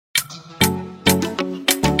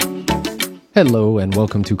Hello and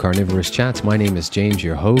welcome to Carnivorist Chats. My name is James,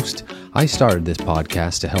 your host. I started this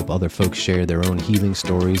podcast to help other folks share their own healing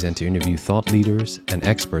stories and to interview thought leaders and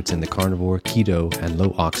experts in the carnivore, keto, and low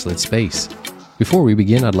oxalate space. Before we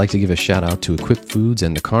begin, I'd like to give a shout out to Equip Foods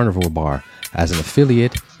and the Carnivore Bar. As an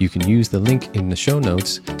affiliate, you can use the link in the show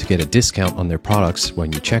notes to get a discount on their products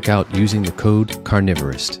when you check out using the code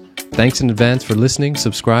Carnivorist. Thanks in advance for listening,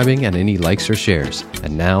 subscribing, and any likes or shares.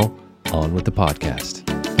 And now, on with the podcast.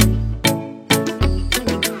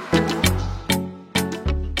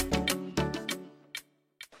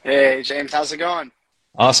 Hey, James, how's it going?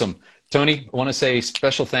 Awesome. Tony, I want to say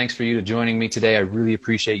special thanks for you to joining me today. I really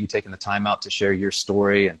appreciate you taking the time out to share your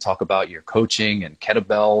story and talk about your coaching and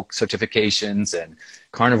kettlebell certifications and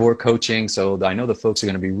carnivore coaching. So I know the folks are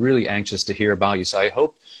going to be really anxious to hear about you. So I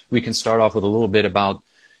hope we can start off with a little bit about,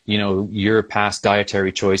 your past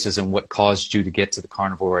dietary choices and what caused you to get to the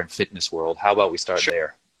carnivore and fitness world. How about we start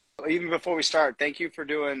there? Even before we start, thank you for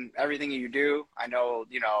doing everything you do. I know,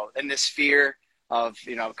 in this sphere of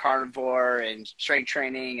carnivore and strength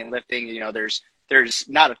training and lifting, there's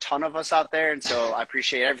not a ton of us out there, and so I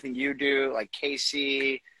appreciate everything you do, like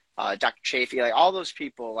Casey, Dr. Chafee, like all those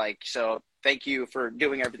people. So thank you for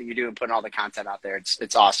doing everything you do and putting all the content out there.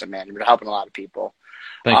 It's awesome, man. You're helping a lot of people.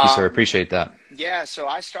 Thank you, sir. Appreciate that. Yeah, so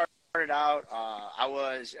I started out, I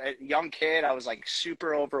was a young kid. I was like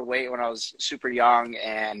super overweight when I was super young,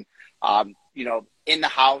 and in the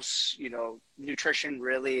house, nutrition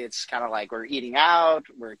really, it's kind of like we're eating out,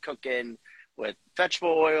 we're cooking with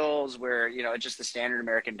vegetable oils, we're, just the standard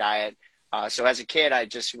American diet. So as a kid, I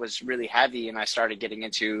just was really heavy, and I started getting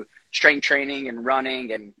into strength training and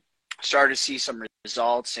running and started to see some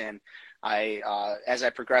results. And as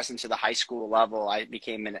I progressed into the high school level, I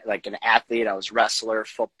became an athlete. I was wrestler,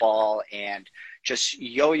 football, and just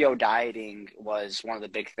yo-yo dieting was one of the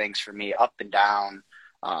big things for me, up and down.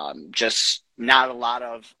 Just not a lot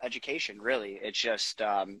of education, really. It's just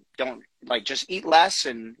just eat less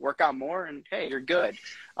and work out more, and hey, you're good.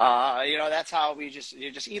 That's how you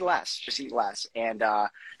just eat less. And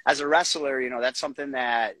as a wrestler, that's something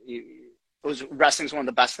that wrestling's one of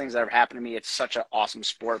the best things that ever happened to me. It's such an awesome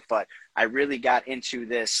sport, but I really got into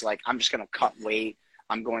this, I'm just going to cut weight.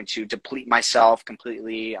 I'm going to deplete myself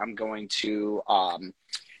completely. I'm going to,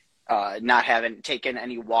 not having taken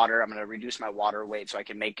any water. I'm going to reduce my water weight so I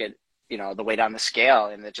can make it, the weight on the scale,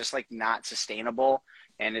 and it's just not sustainable.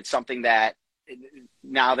 And it's something that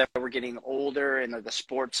now that we're getting older and the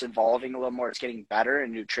sport's evolving a little more, it's getting better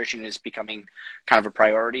and nutrition is becoming kind of a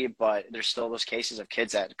priority, but there's still those cases of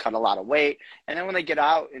kids that cut a lot of weight. And then when they get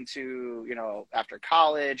out into, after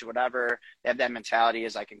college, whatever, they have that mentality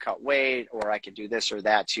is I can cut weight or I can do this or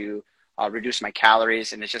that to reduce my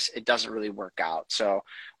calories, and it doesn't really work out. So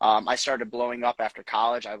I started blowing up after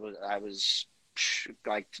college. I was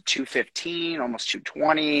like 215, almost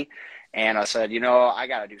 220, and I said, I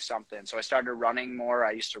got to do something. So I started running more.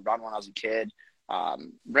 I used to run when I was a kid,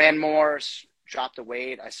 ran more, dropped the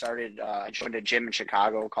weight. I joined a gym in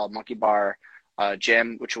Chicago called Monkey Bar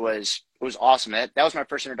Gym, which was awesome. That was my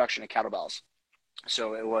first introduction to kettlebells.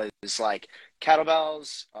 So it was like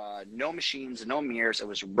kettlebells, no machines, no mirrors. It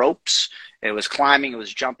was ropes. It was climbing. It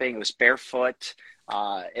was jumping. It was barefoot.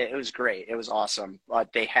 It was great. It was awesome.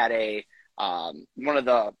 But they had one of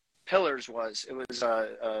the pillars was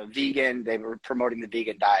a vegan. They were promoting the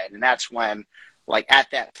vegan diet, and that's when, at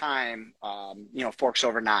that time, forks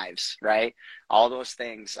over knives, right? All those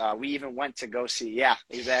things. We even went to go see. Yeah,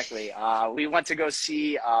 exactly. We went to go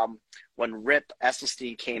see when Rip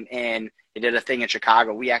Esselstyn came in. They did a thing in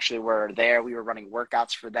Chicago. We actually were there. We were running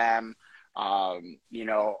workouts for them,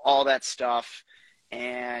 all that stuff.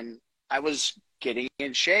 And I was getting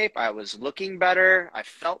in shape. I was looking better. I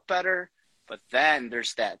felt better. But then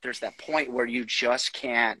there's that point where you just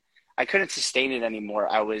can't. I couldn't sustain it anymore.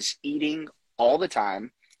 I was eating all the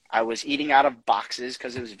time. I was eating out of boxes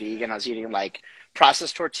because it was vegan. I was eating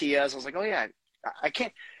processed tortillas. I was like, oh yeah, I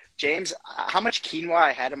can't. James, how much quinoa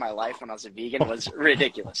I had in my life when I was a vegan was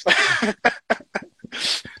ridiculous.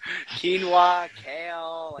 Quinoa,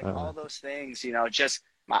 kale, all those things,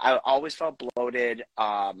 I always felt bloated.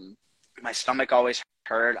 My stomach always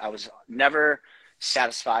hurt. I was never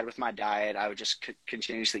satisfied with my diet. I would just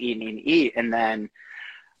continuously eat and eat and eat. And then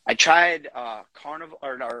I tried carnivore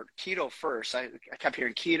or keto first. I kept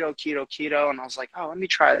hearing keto, and I was like, oh, let me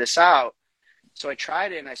try this out. So I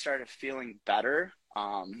tried it, and I started feeling better.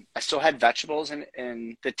 I still had vegetables,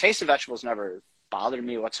 and the taste of vegetables never bothered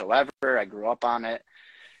me whatsoever. I grew up on it.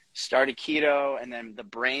 Started keto, and then the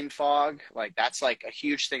brain fog, that's a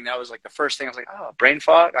huge thing. That was the first thing. I was like, oh, brain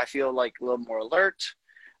fog. I feel a little more alert.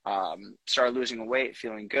 started losing weight,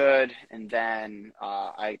 feeling good. And then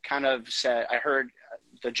I kind of said, I heard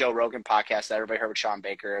the Joe Rogan podcast that everybody heard with Sean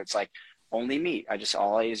Baker. It's like, only meat.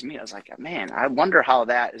 All I eat is meat. I was like, man, I wonder how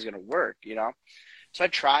that is going to work, you know? So I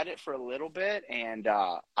tried it for a little bit, and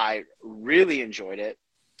I really enjoyed it.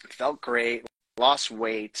 Felt great, lost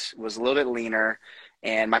weight, was a little bit leaner,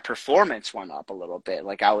 and my performance went up a little bit.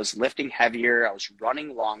 Like, I was lifting heavier, I was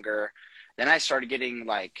running longer. Then I started getting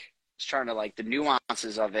starting to like the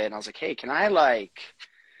nuances of it. And I was like, hey, can I like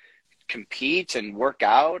compete and work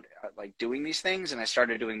out, like doing these things? And I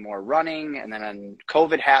started doing more running. And then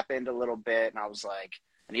COVID happened a little bit, and I was like,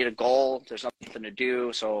 I need a goal. There's nothing to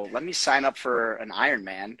do. So let me sign up for an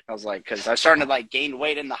Ironman. I was like, because I was starting to like gain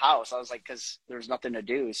weight in the house. I was like, because there's nothing to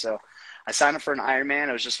do. So I signed up for an Ironman.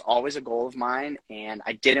 It was just always a goal of mine. And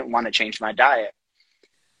I didn't want to change my diet.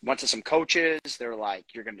 Went to some coaches. They're like,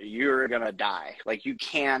 you're gonna die. Like, you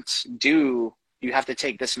have to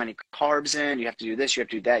take this many carbs in. You have to do this. You have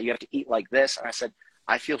to do that. You have to eat like this. And I said,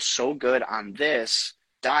 I feel so good on this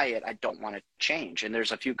diet, I don't want to change. And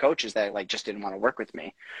there's a few coaches that like just didn't want to work with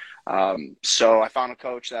me. So I found a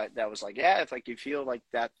coach that was like, yeah, if like you feel like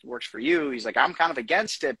that works for you. He's like, I'm kind of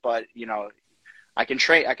against it, but you know, I can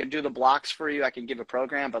do the blocks for you. I can give a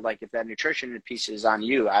program, but like if that nutrition piece is on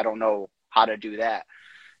you, I don't know how to do that.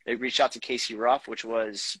 They reached out to Casey Ruff, which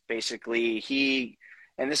was basically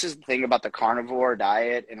and this is the thing about the carnivore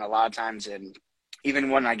diet. And a lot of times, and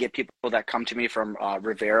even when I get people that come to me from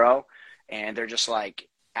Rivero, and they're just like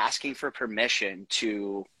asking for permission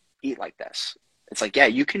to eat like this. It's like, yeah,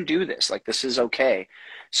 you can do this. Like, this is okay.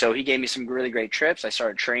 So he gave me some really great trips. I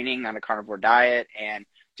started training on a carnivore diet and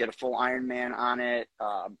did a full Ironman on it.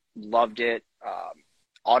 Loved it.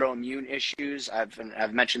 Autoimmune issues. I've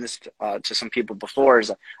mentioned this to some people before, is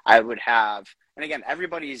I would have, and again,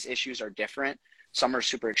 everybody's issues are different. Some are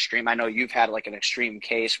super extreme. I know you've had like an extreme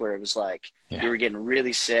case where it was like you were getting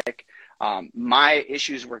really sick. My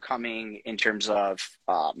issues were coming in terms of,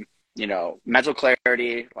 you know, mental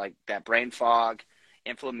clarity, like that brain fog,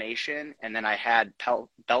 inflammation. And then I had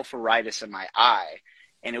blepharitis in my eye,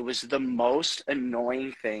 and it was the most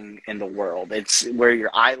annoying thing in the world. It's where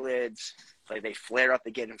your eyelids, like they flare up,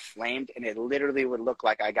 they get inflamed, and it literally would look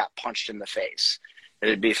like I got punched in the face.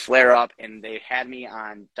 It'd be flare up, and they had me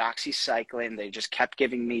on doxycycline. They just kept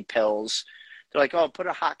giving me pills. They're like, oh, put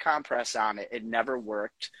a hot compress on it. It never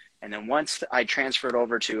worked. And then once I transferred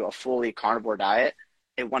over to a fully carnivore diet,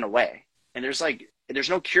 it went away. And there's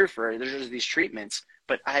no cure for it. There's just these treatments.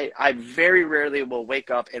 But I very rarely will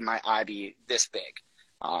wake up and my eye be this big.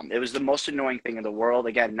 It was the most annoying thing in the world.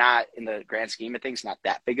 Again, not in the grand scheme of things, not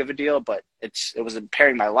that big of a deal, but it was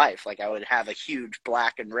impairing my life. Like, I would have a huge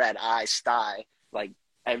black and red eye sty like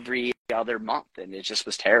every other month, and it just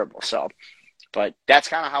was terrible. So, but that's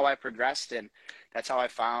kind of how I progressed, and that's how I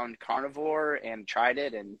found carnivore and tried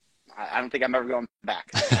it, and I don't think I'm ever going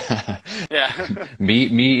back. Yeah. Me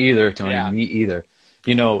either, Tony. Yeah. Me either.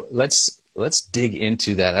 You know, let's dig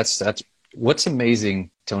into that. That's what's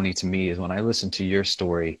amazing, Tony, to me is when I listen to your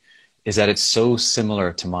story, is that it's so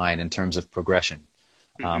similar to mine in terms of progression.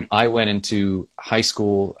 Mm-hmm. I went into high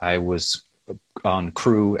school. I was on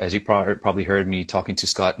crew, as you probably heard me talking to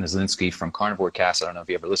Scott Neslinski from Carnivore Cast. I don't know if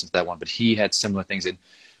you ever listened to that one, but he had similar things. And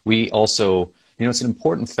we also, you know, it's an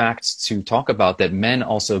important fact to talk about that men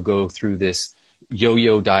also go through this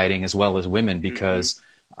yo-yo dieting as well as women, because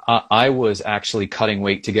I was actually cutting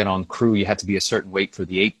weight to get on crew. You had to be a certain weight for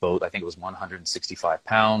the 8 boat. I think it was 165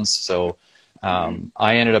 pounds. So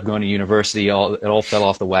I ended up going to university. It all fell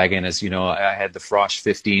off the wagon, as you know. I had the Frosh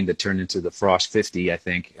 15 that turned into the Frosh 50, I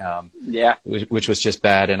think. Which was just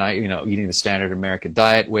bad. And I, you know, eating the standard American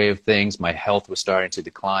diet way of things, my health was starting to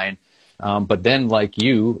decline. But then, like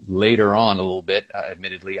you, later on a little bit,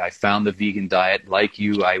 admittedly, I found the vegan diet. Like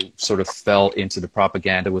you, I sort of fell into the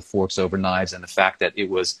propaganda with forks over knives, and the fact that it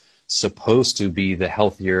was supposed to be the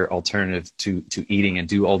healthier alternative to eating and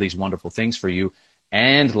do all these wonderful things for you.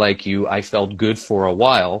 And like you, I felt good for a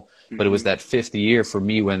while, but it was that 5th year for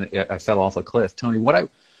me when I fell off a cliff. Tony, what I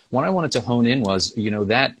wanted to hone in was,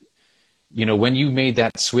 when you made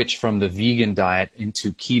that switch from the vegan diet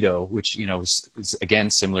into keto, which, you know, is again,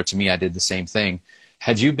 similar to me, I did the same thing.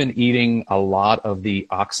 Had you been eating a lot of the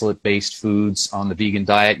oxalate-based foods on the vegan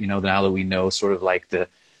diet, you know, now that we know sort of like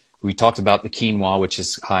we talked about the quinoa, which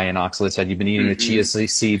is high in oxalates. Had you been eating the chia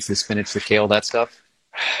seeds, the spinach, the kale, that stuff?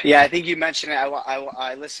 Yeah, I think you mentioned it.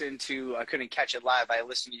 I listened to, I couldn't catch it live. I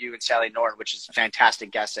listened to you and Sally Norton, which is a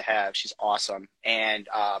fantastic guest to have. She's awesome. And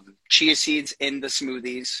chia seeds in the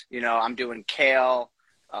smoothies. You know, I'm doing kale.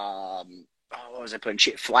 What was I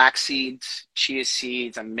putting? Flax seeds, chia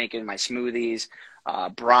seeds. I'm making my smoothies.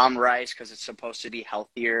 brown rice because it's supposed to be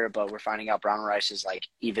healthier, but we're finding out brown rice is like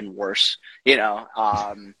even worse, you know.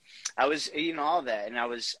 I was eating all that, and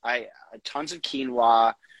I tons of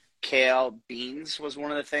quinoa, kale, beans was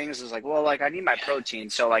one of the things. I was like, well, like I need my protein,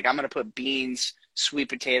 so like I'm gonna put beans, sweet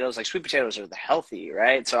potatoes. Like sweet potatoes are the healthy,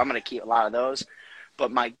 right? So I'm gonna keep a lot of those.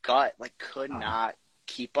 But my gut like could not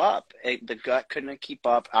keep up. The gut couldn't keep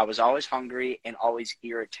up. I was always hungry and always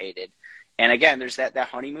irritated. And again, there's that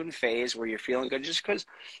honeymoon phase where you're feeling good, just because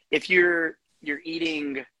if you're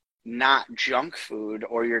eating not junk food,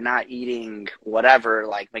 or you're not eating whatever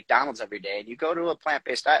like McDonald's every day, and you go to a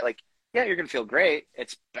plant-based diet, like, yeah, you're gonna feel great.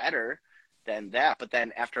 It's better than that. But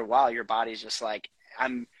then after a while, your body's just like,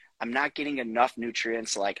 I'm not getting enough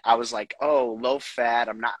nutrients. Like I was like, oh, low fat.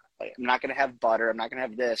 I'm not gonna have butter. I'm not gonna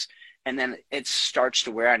have this. And then it starts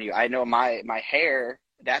to wear on you. I know my hair.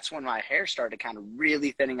 That's when my hair started kind of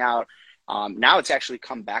really thinning out. Now it's actually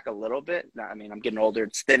come back a little bit. I mean, I'm getting older.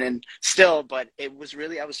 It's thinning still, but it was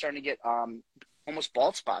really, I was starting to get almost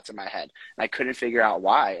bald spots in my head, and I couldn't figure out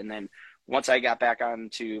why. And then once I got back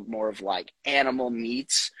onto more of like animal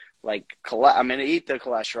meats, like I'm going to eat the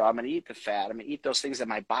cholesterol, I'm going to eat the fat, I'm going to eat those things that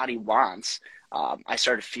my body wants. I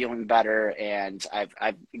started feeling better, and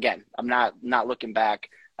I've again, I'm not looking back.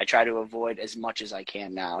 I try to avoid as much as I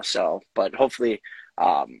can now. So, but hopefully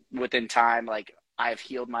within time, like I've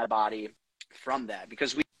healed my body from that,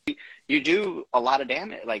 because you do a lot of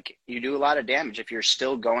damage. Like you do a lot of damage if you're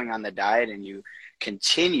still going on the diet and you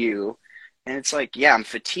continue. And it's like, yeah, I'm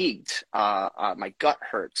fatigued. My gut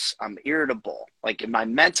hurts. I'm irritable. Like my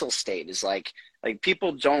mental state is like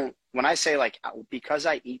people don't, when I say like, because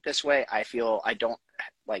I eat this way, I don't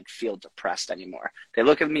like feel depressed anymore. They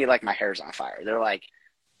look at me like my hair's on fire. They're like,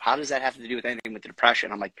 how does that have to do with anything with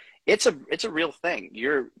depression? I'm like, it's a real thing.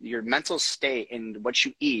 Your mental state and what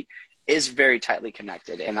you eat is very tightly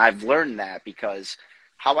connected. And I've learned that, because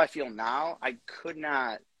how I feel now, I could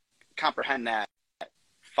not comprehend that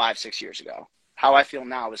 5-6 years ago. How I feel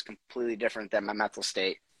now is completely different than my mental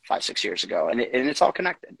state 5-6 years ago. And it's all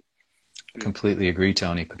connected. Completely agree,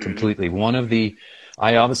 Tony. Completely.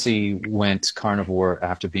 I obviously went carnivore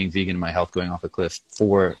after being vegan and my health going off a cliff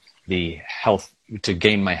for the health, to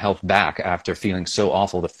gain my health back after feeling so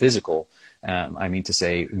awful, the physical. I mean to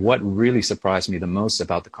say, what really surprised me the most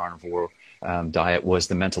about the carnivore diet was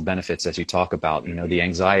the mental benefits, as you talk about. You know, the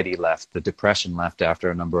anxiety left, the depression left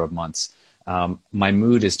after a number of months. My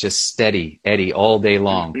mood is just steady, Eddie, all day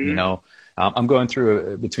long. You know, I'm going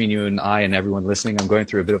through, between you and I and everyone listening, I'm going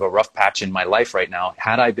through a bit of a rough patch in my life right now.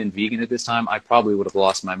 Had I been vegan at this time, I probably would have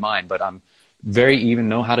lost my mind, but I'm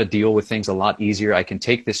know how to deal with things a lot easier. I can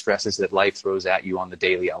take the stresses that life throws at you on the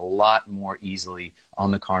daily a lot more easily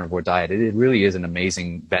on the carnivore diet. It really is an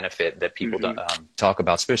amazing benefit that people talk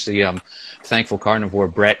about, especially thankful carnivore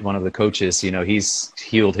Brett, one of the coaches, you know, he's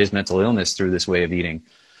healed his mental illness through this way of eating.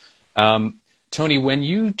 Tony, when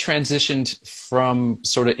you transitioned from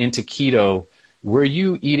sort of into keto, were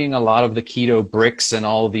you eating a lot of the keto bricks and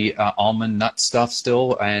all the almond nut stuff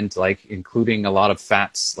still, and like including a lot of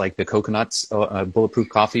fats like the coconuts, bulletproof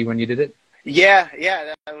coffee when you did it? Yeah,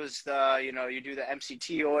 that was you know, you do the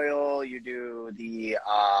MCT oil, you do the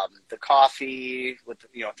coffee with,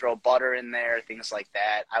 you know, throw butter in there, things like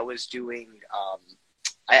that. I was doing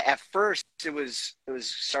at first it was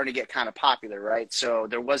starting to get kind of popular, right? So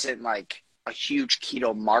there wasn't like a huge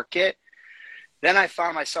keto market. Then I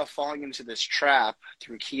found myself falling into this trap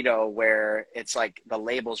through keto where it's like the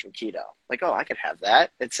labels were keto. Like, oh, I could have that.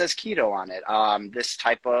 It says keto on it. This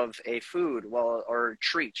type of a food, well, or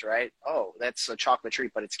treat, right? Oh, that's a chocolate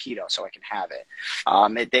treat, but it's keto, so I can have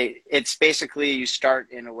it. It's basically, you start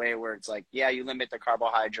in a way where it's like, yeah, you limit the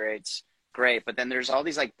carbohydrates, great. But then there's all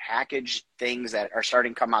these like packaged things that are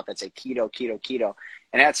starting to come out that say keto, keto, keto.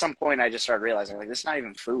 And at some point I just started realizing like, this is not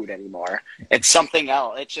even food anymore. It's something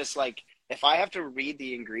else. It's just like, if I have to read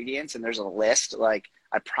the ingredients and there's a list, like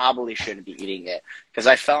I probably shouldn't be eating it, because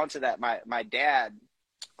I fell into that. My dad,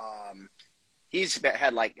 he's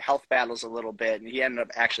had like health battles a little bit, and he ended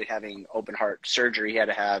up actually having open heart surgery. He had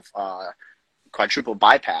to have quadruple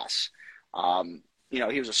bypass. You know,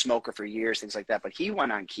 he was a smoker for years, things like that, but he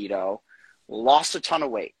went on keto, lost a ton of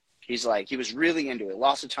weight. He's like, he was really into it,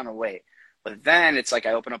 lost a ton of weight. But then it's like,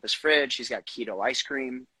 I open up his fridge, he's got keto ice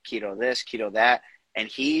cream, keto this, keto that. And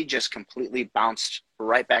he just completely bounced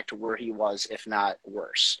right back to where he was, if not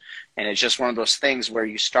worse. And it's just one of those things where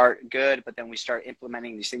you start good, but then we start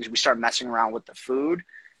implementing these things. We start messing around with the food.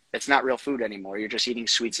 It's not real food anymore. You're just eating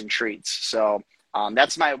sweets and treats. So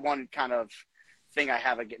that's my one kind of thing I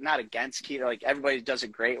have, not against keto. Like everybody does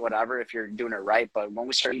it great, whatever, if you're doing it right. But when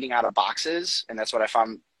we start eating out of boxes, and that's what I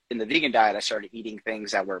found in the vegan diet, I started eating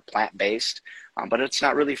things that were plant-based, but it's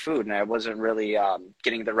not really food, and I wasn't really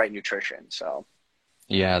getting the right nutrition. So.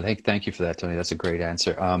 Yeah, thank you for that, Tony. That's a great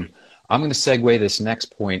answer. I'm going to segue this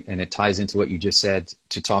next point, and it ties into what you just said,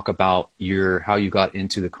 to talk about how you got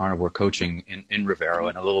into the carnivore coaching in Rivero,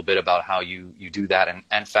 and a little bit about how you do that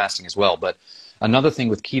and fasting as well. But another thing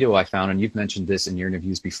with keto I found, and you've mentioned this in your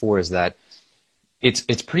interviews before, is that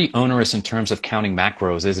it's pretty onerous in terms of counting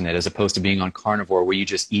macros, isn't it? As opposed to being on carnivore where you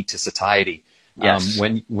just eat to satiety. Yes.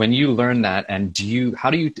 When you learn that, and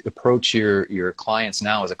how do you approach your clients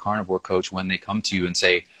now as a carnivore coach when they come to you and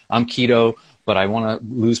say, I'm keto, but I want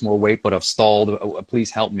to lose more weight, but I've stalled.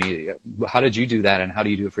 Please help me. How did you do that, and how do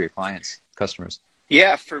you do it for your clients, customers?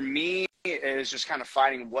 Yeah, for me, it is just kind of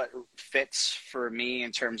finding what fits for me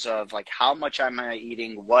in terms of like how much am I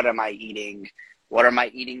eating, what am I eating, what are my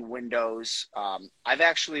eating windows. I've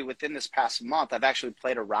actually, within this past month, I've actually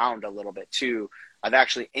played around a little bit too. I've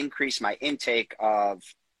actually increased my intake of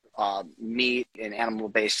meat and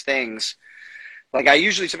animal-based things. Like I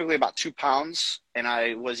usually typically about 2 pounds, and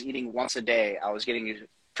I was eating once a day. I was getting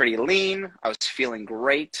pretty lean. I was feeling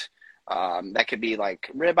great. That could be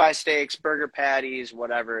like ribeye steaks, burger patties,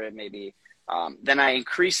 whatever it may be. Then I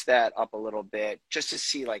increased that up a little bit just to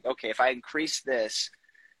see like, okay, if I increase this,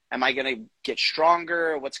 am I going to get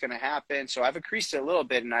stronger? What's going to happen? So I've increased it a little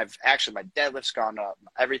bit, and I've actually, my deadlift's gone up.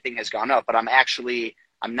 Everything has gone up, but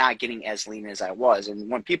I'm not getting as lean as I was.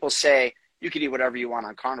 And when people say you can eat whatever you want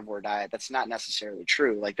on carnivore diet, that's not necessarily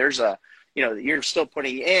true. Like you're still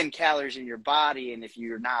putting in calories in your body, and if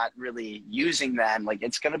you're not really using them, like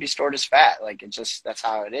it's going to be stored as fat. Like that's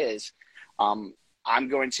how it is. I'm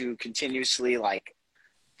going to continuously like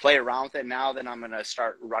play around with it now. Then I'm going to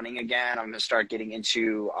start running again. I'm going to start getting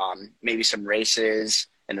into maybe some races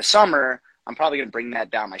in the summer. I'm probably going to bring that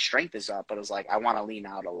down. My strength is up, but it was like, I want to lean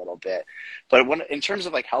out a little bit. But in terms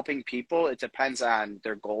of like helping people, it depends on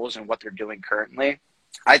their goals and what they're doing currently.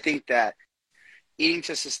 I think that eating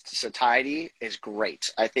to satiety is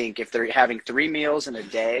great. I think if they're having 3 meals in a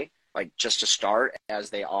day, like just to start as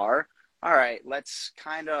they are, all right, let's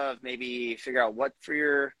kind of maybe figure out what for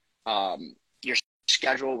your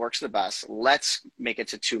schedule works the best. Let's make it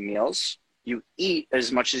to 2 meals. You eat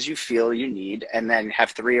as much as you feel you need, and then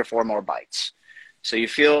have 3 or 4 more bites. So you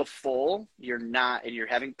feel full, and you're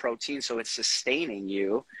having protein, so it's sustaining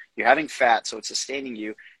you. You're having fat, so it's sustaining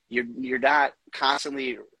you. You're not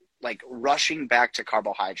constantly like rushing back to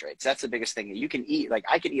carbohydrates. That's the biggest thing. You can eat, like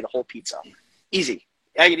I could eat a whole pizza. Easy.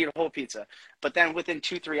 I could eat a whole pizza. But then within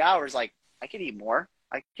 2-3 hours, like I could eat more.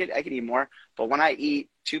 I could eat more. But when I eat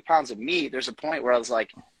 2 pounds of meat, there's a point where I was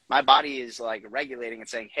like, my body is like regulating and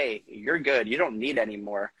saying, hey, you're good. You don't need any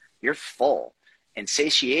more. You're full. And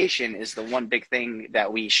satiation is the one big thing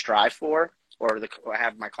that we strive for, or I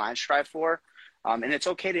have my clients strive for. And it's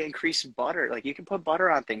okay to increase butter. Like you can put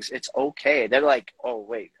butter on things. It's okay. They're like, oh,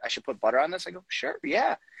 wait, I should put butter on this? I go, sure,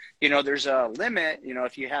 yeah. There's a limit.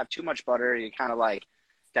 If you have too much butter, you kind of like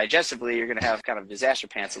digestively, you're going to have kind of disaster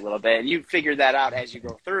pants a little bit. And you figure that out as you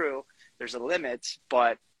go through. There's a limit,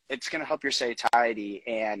 but it's going to help your satiety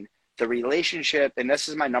and the relationship. And this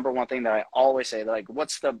is my number one thing that I always say, like,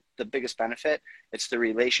 what's the biggest benefit? It's the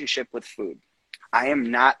relationship with food. I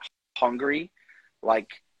am not hungry. Like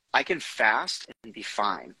I can fast and be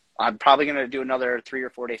fine. I'm probably going to do another 3 or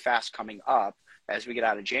 4 day fast coming up as we get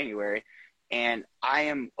out of January. And I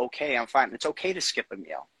am okay. I'm fine. It's okay to skip a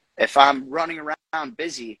meal. If I'm running around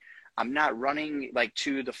busy, I'm not running like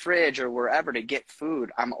to the fridge or wherever to get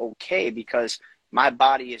food. I'm okay because my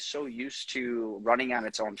body is so used to running on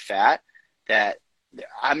its own fat that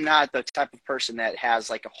I'm not the type of person that has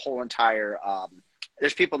like a whole entire,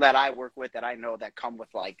 there's people that I work with that I know that come with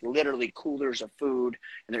like literally coolers of food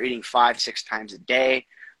and they're eating 5-6 times a day.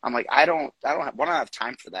 I'm like, I don't have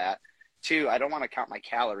time for that. 2, I don't want to count my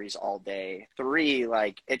calories all day. 3,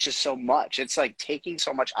 like it's just so much. It's like taking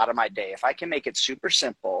so much out of my day. If I can make it super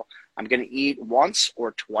simple, I'm going to eat once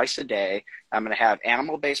or twice a day. I'm going to have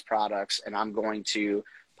animal-based products, and I'm going to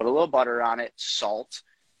put a little butter on it, salt.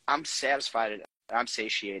 I'm satisfied. I'm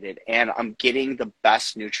satiated, and I'm getting the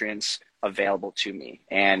best nutrients available to me.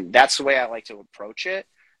 And that's the way I like to approach it.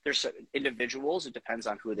 There's individuals. It depends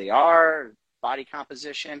on who they are, body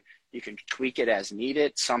composition. You can tweak it as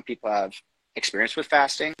needed. Some people have experience with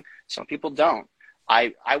fasting. Some people don't.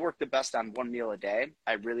 I work the best on 1 meal a day.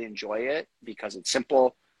 I really enjoy it because it's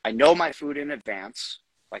simple. I know my food in advance.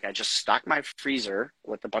 Like I just stock my freezer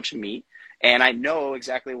with a bunch of meat and I know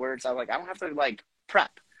exactly where it's at. Like I don't have to like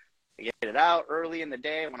prep. I get it out early in the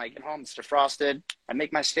day. When I get home, it's defrosted. I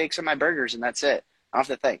make my steaks and my burgers and that's it. I don't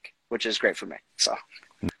have to think, which is great for me. So.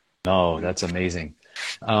 No, that's amazing.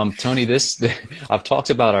 Tony, I've talked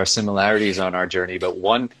about our similarities on our journey, but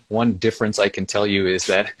one difference I can tell you is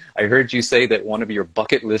that I heard you say that one of your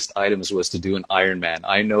bucket list items was to do an Ironman.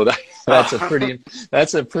 I know that that's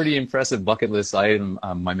a pretty impressive bucket list item,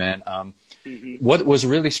 my man. What was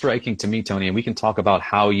really striking to me, Tony, and we can talk about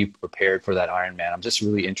how you prepared for that Ironman. I'm just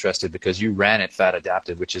really interested because you ran it fat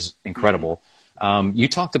adapted, which is incredible. You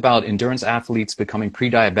talked about endurance athletes becoming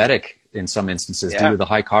pre-diabetic in some instances due to the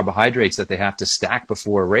high carbohydrates that they have to stack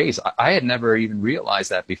before a race. I had never even realized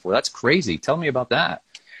that before. That's crazy. Tell me about that.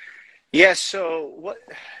 Yeah. So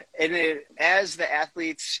as the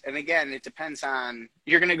athletes, and again, it depends on,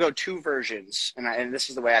 you're going to go two versions. And this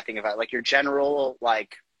is the way I think about it, like your general,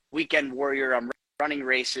 like weekend warrior, I'm running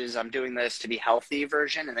races, I'm doing this to be healthy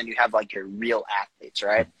version. And then you have like your real athletes,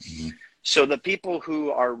 right? So the people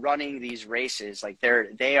who are running these races, like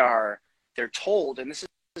they're told, and this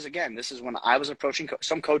is when I was approaching,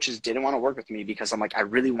 some coaches didn't want to work with me because I'm like, I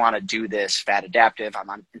really want to do this fat adaptive. I'm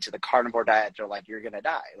into the carnivore diet. They're like, you're going to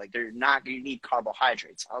die. Like you need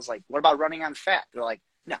carbohydrates. I was like, what about running on fat? They're like,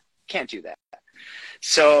 no, can't do that.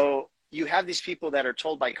 So you have these people that are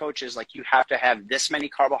told by coaches, like you have to have this many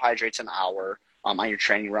carbohydrates an hour on your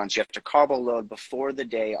training runs. You have to carbo load before the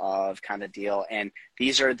day of, kind of deal. And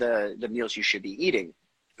these are the meals you should be eating.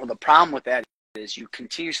 Well, the problem with that is you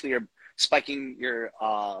continuously are spiking your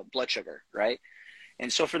blood sugar, right?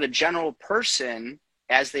 And so for the general person,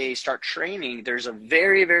 as they start training, there's a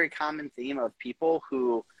very, very common theme of people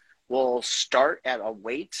who will start at a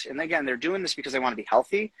weight. And again, they're doing this because they want to be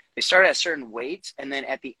healthy. They start at a certain weight, and then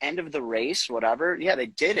at the end of the race, whatever, yeah, they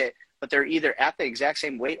did it, but they're either at the exact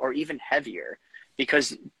same weight or even heavier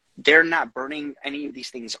because they're not burning any of these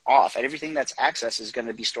things off. And everything that's excess is going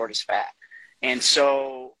to be stored as fat. And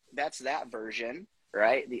so that's that version,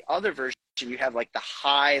 right? The other version, you have like the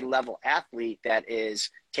high level athlete that is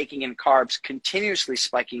taking in carbs, continuously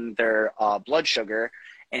spiking their blood sugar.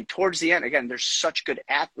 And towards the end, again, they're such good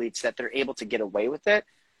athletes that they're able to get away with it.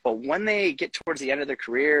 But when they get towards the end of their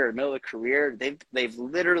career or middle of the career, they've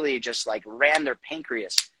literally just like ran their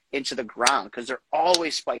pancreas into the ground because they're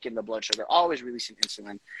always spiking the blood sugar, they're always releasing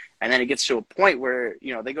insulin. And then it gets to a point where,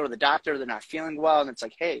 you know, they go to the doctor, they're not feeling well. And it's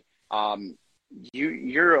like, hey,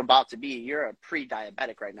 you're a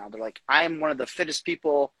pre-diabetic right now. They're like, I am one of the fittest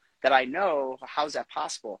people that I know. How's that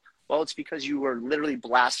possible? Well, it's because you were literally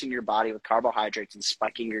blasting your body with carbohydrates and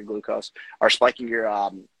spiking your glucose or spiking your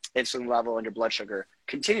insulin level and your blood sugar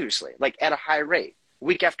continuously, like at a high rate,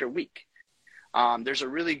 week after week. There's a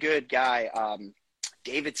really good guy,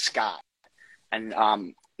 David Scott,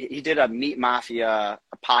 and he did a Meat Mafia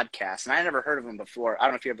podcast, and I never heard of him before. I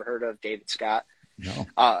don't know if you ever heard of David Scott.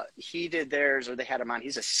 No. He did theirs, or they had him on.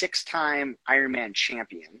 He's a 6-time Ironman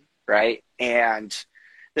champion, right? And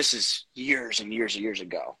this is years and years and years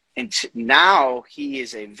ago. And now he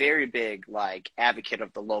is a very big like advocate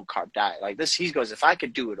of the low carb diet. Like this, he goes, if I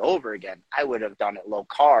could do it over again, I would have done it low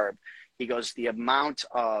carb. He goes, the amount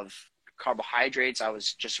of carbohydrates, I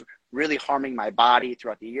was just really harming my body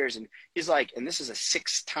throughout the years. And he's like, and this is a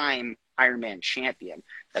 6-time Ironman champion.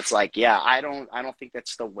 That's like, yeah, I don't think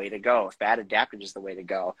that's the way to go. Fat adapted is the way to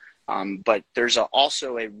go. But there's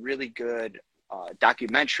also a really good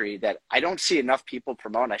documentary that I don't see enough people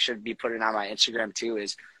promote. I should be putting it on my Instagram too.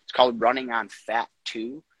 It's called Running on Fat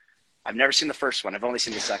 2. I've never seen the first one. I've only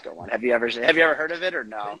seen the second one. Have you ever heard of it or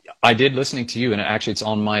no? I did, listening to you, and actually it's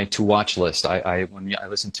on my to watch list. When I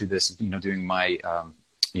listened to this, doing my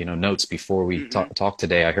notes before we talk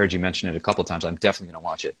today, I heard you mention it a couple of times. I'm definitely going to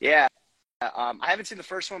watch it. Yeah. I haven't seen the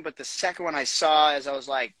first one, but the second one I saw as I was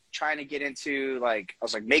like trying to get into I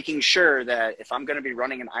was like making sure that if I'm going to be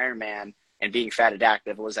running an Ironman and being fat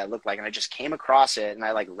adaptive, what does that look like? And I just came across it and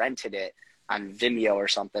I like rented it on Vimeo or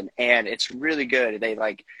something. And it's really good.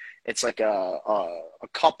 It's like a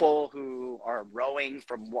couple who are rowing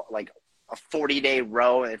from like a 40-day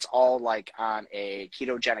row, and it's all like on a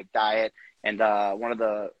ketogenic diet. And one of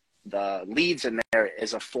the leads in there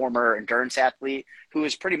is a former endurance athlete who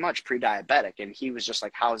is pretty much pre-diabetic. And he was just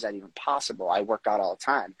like, how is that even possible? I work out all the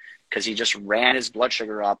time, because he just ran his blood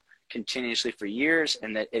sugar up continuously for years,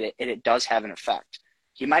 and that it does have an effect.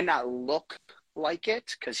 He might not look like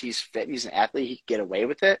it because he's fit and he's an athlete, he can get away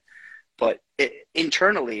with it, but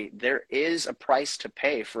internally there is a price to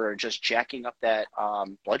pay for just jacking up that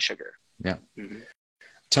blood sugar. Yeah.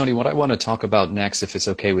 Tony, what I want to talk about next, if it's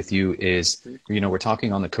okay with you, is, we're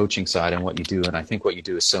talking on the coaching side and what you do, and I think what you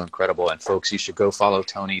do is so incredible. And folks, you should go follow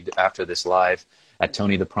Tony after this live at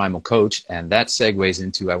Tony the Primal Coach, and that segues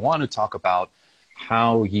into, I want to talk about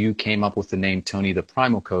how you came up with the name Tony the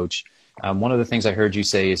Primal Coach, One of the things I heard you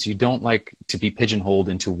say is you don't like to be pigeonholed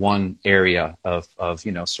into one area of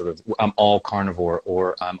sort of, I'm all carnivore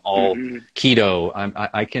or I'm all Mm-hmm. keto.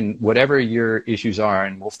 I can, whatever your issues are,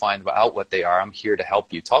 and we'll find out what they are. I'm here to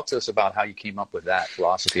help you. Talk to us about how you came up with that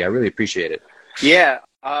philosophy. I really appreciate it. Yeah.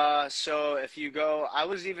 So if you go, I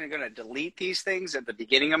was even going to delete these things at the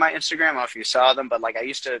beginning of my Instagram. I don't know if you saw them, but like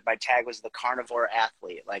my tag was the carnivore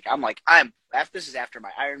athlete. Like, this is after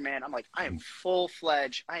my Ironman. I'm like, I am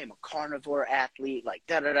full-fledged. I am a carnivore athlete, like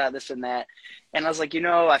this and that. And I was like,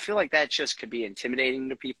 I feel like that just could be intimidating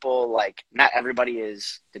to people. Like, not everybody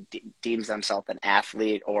deems themselves an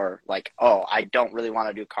athlete, or like, oh, I don't really want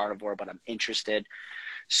to do carnivore, but I'm interested.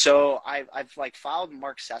 So I've like followed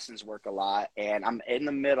Mark Sesson's work a lot, and I'm in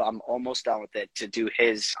the middle. I'm almost done with it to do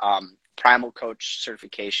his primal coach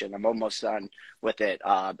certification. I'm almost done with it.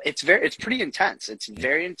 It's pretty intense. It's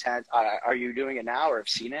very intense. Are you doing it now or have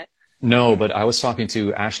seen it? No, but I was talking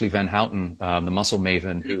to Ashley Van Houten, the muscle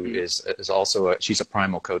maven, who is also she's a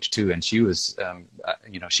primal coach too, and she was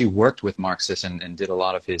she worked with Mark Sisson and did a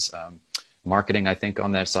lot of his marketing, I think,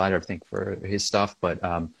 on that side, I think, for his stuff, but.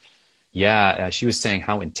 She was saying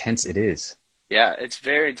how intense it is. Yeah, it's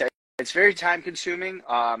very time consuming.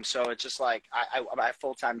 So it's just like I have a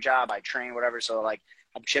full-time job, I train, whatever. So like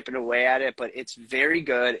I'm chipping away at it, but it's very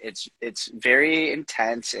good. It's very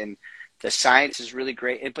intense, and the science is really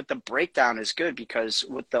great. But the breakdown is good because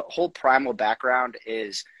with the whole primal background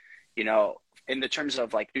is, in the terms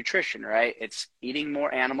of like nutrition, right? It's eating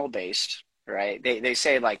more animal based, right? They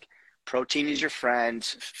say like, protein is your friend.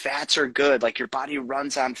 Fats are good. Like, your body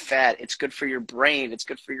runs on fat. It's good for your brain. It's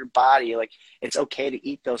good for your body. Like, it's okay to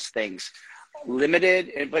eat those things.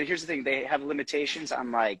 Limited, but here's the thing. They have limitations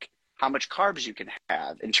on like how much carbs you can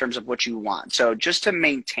have in terms of what you want. So just to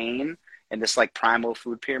maintain in this like primal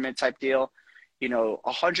food pyramid type deal,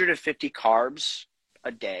 150 carbs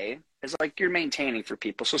a day is like you're maintaining for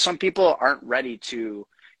people. So some people aren't ready to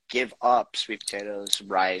give up sweet potatoes,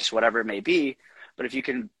 rice, whatever it may be. But if you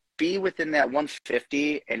can be within that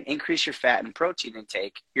 150 and increase your fat and protein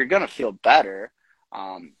intake, you're going to feel better.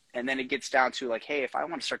 And then it gets down to like, hey, if I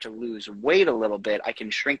want to start to lose weight a little bit, I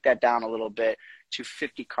can shrink that down a little bit to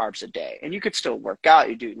 50 carbs a day. And you could still work out,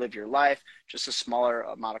 live your life, just a smaller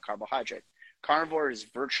amount of carbohydrate. Carnivore is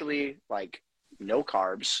virtually like no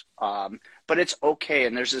carbs, but it's okay.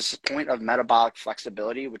 And there's this point of metabolic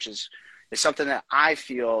flexibility, which is something that I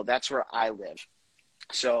feel that's where I live.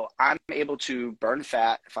 So I'm able to burn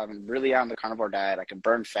fat. If I'm really on the carnivore diet, I can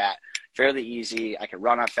burn fat fairly easy. I can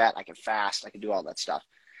run on fat. I can fast. I can do all that stuff.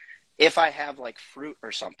 If I have like fruit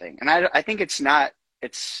or something, and I think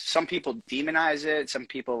some people demonize it. Some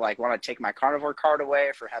people like want to take my carnivore card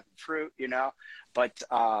away for having fruit, but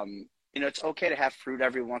it's okay to have fruit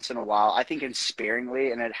every once in a while. I think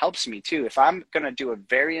sparingly, and it helps me too. If I'm going to do a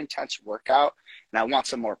very intense workout and I want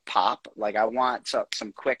some more pop, like I want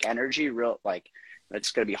some quick energy,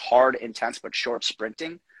 it's going to be hard, intense, but short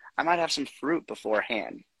sprinting, I might have some fruit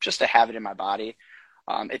beforehand just to have it in my body.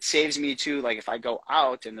 It saves me too, like if I go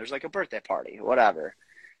out and there's like a birthday party, whatever,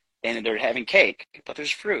 and they're having cake, but there's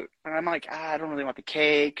fruit. And I'm like, I don't really want the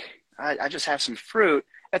cake. I just have some fruit.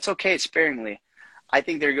 That's okay, sparingly. I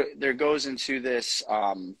think there goes into this,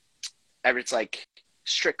 it's like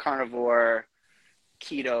strict carnivore,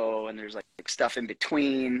 keto, and there's like stuff in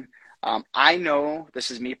between. I know this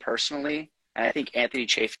is me personally. And I think Anthony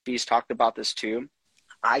Chafee's talked about this too.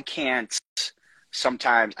 I can't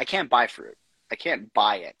buy fruit. I can't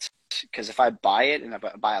buy it, because if I buy it and if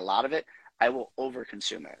I buy a lot of it, I will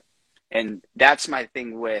overconsume it. And that's my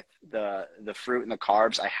thing with the fruit and the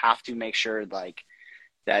carbs. I have to make sure like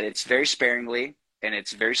that it's very sparingly and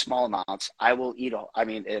it's very small amounts. I will eat,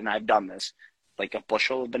 and I've done this, like a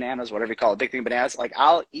bushel of bananas, whatever you call it, big thing of bananas. Like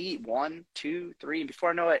I'll eat 1, 2, 3, and before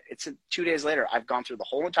I know it, it's 2 days later. I've gone through the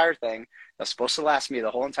whole entire thing that's supposed to last me the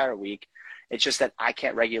whole entire week. It's just that I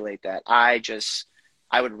can't regulate that.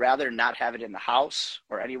 I would rather not have it in the house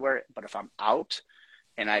or anywhere, but if I'm out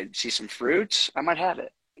and I see some fruits, I might have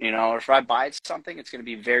it, or if I buy something, it's going to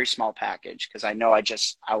be a very small package because I know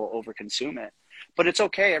I will overconsume it. But it's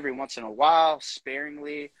okay every once in a while,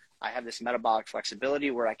 sparingly. I have this metabolic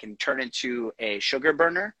flexibility where I can turn into a sugar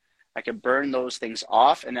burner. I can burn those things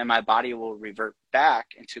off, and then my body will revert back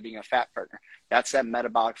into being a fat burner. That's that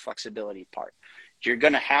metabolic flexibility part. You're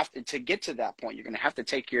going to have to get to that point, you're going to have to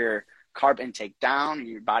take your carb intake down.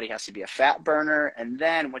 Your body has to be a fat burner. And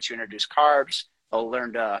then once you introduce carbs, it'll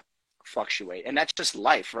learn to fluctuate. And that's just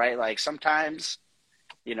life, right? Like sometimes,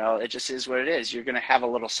 it just is what it is. You're going to have a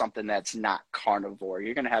little something that's not carnivore.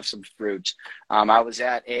 You're going to have some fruit. I was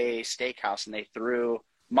at a steakhouse and they threw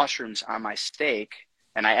mushrooms on my steak,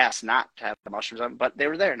 And I asked not to have the mushrooms on, but they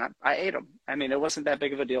were there and I ate them. I mean, it wasn't that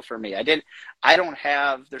big of a deal for me.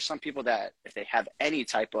 There's some people that if they have any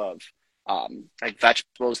type of like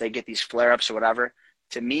vegetables, they get these flare-ups or whatever.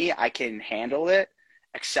 To me, I can handle it.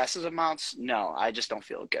 Excessive amounts, no, I just don't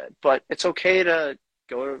feel good. But it's okay to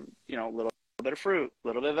go, you know, a little bit of fruit, a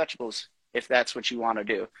little bit of vegetables, if that's what you want to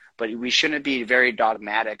do. But we shouldn't be very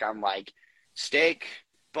dogmatic on like steak,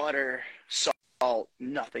 butter, salt,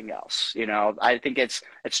 nothing else. You know, I think it's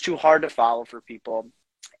too hard to follow for people,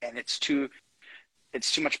 and it's too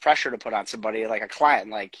much pressure to put on somebody like a client.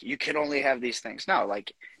 Like, you can only have these things. No,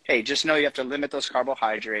 like, hey, just know you have to limit those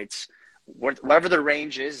carbohydrates. Whatever the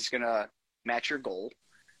range is going to match your goal.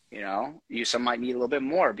 You know, some might need a little bit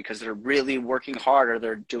more because they're really working hard, or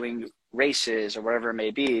they're doing races or whatever it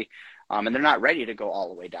may be, and they're not ready to go all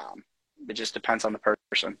the way down. It just depends on the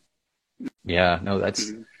person. Yeah, no,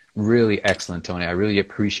 that's really excellent, Tony. I really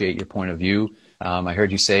appreciate your point of view. I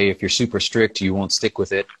heard you say if you're super strict, you won't stick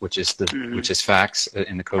with it, which is facts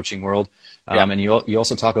in the coaching world. And you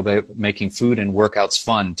also talk about making food and workouts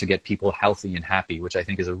fun to get people healthy and happy, which I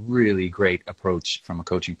think is a really great approach from a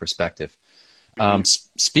coaching perspective.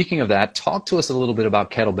 Speaking of that, talk to us a little bit about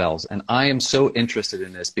kettlebells. And I am so interested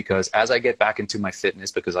in this because as I get back into my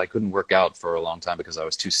fitness, because I couldn't work out for a long time because I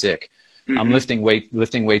was too sick, I'm lifting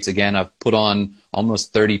weights again. I've put on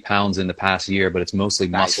almost 30 pounds in the past year, but it's mostly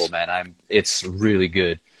muscle, man. It's really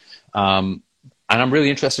good. And I'm really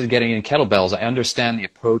interested in getting in kettlebells. I understand the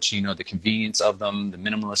approach, you know, the convenience of them, the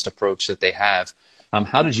minimalist approach that they have.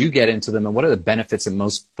 How did you get into them, and what are the benefits that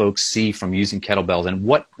most folks see from using kettlebells? And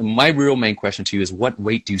my real main question to you is, what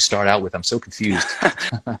weight do you start out with? I'm so confused.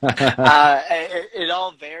 It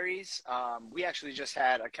all varies. We actually just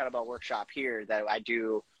had a kettlebell workshop here that I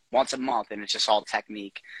do once a month, and it's just all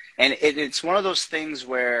technique. And it's one of those things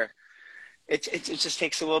where it just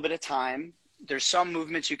takes a little bit of time. There's some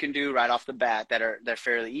movements you can do right off the bat they're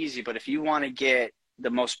fairly easy, but if you want to get the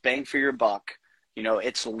most bang for your buck, you know,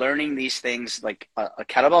 it's learning these things. Like a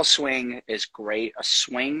kettlebell swing is great, a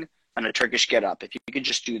swing and a Turkish get up. If you could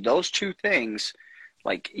just do those two things,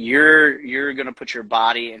 like you're going to put your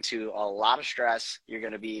body into a lot of stress. You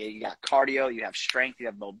got cardio, you have strength, you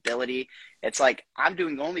have mobility. It's like I'm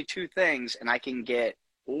doing only two things and I can get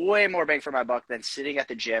way more bang for my buck than sitting at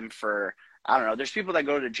the gym for, I don't know. There's people that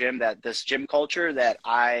go to the gym, this gym culture that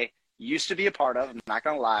I used to be a part of, I'm not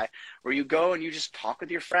going to lie, where you go and you just talk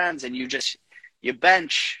with your friends and you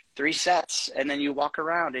bench 3 sets and then you walk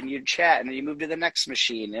around and you chat and then you move to the next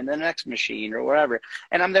machine and the next machine or whatever.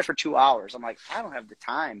 And I'm there for 2 hours. I'm like, I don't have the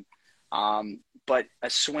time. But a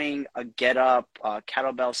swing, a get up, a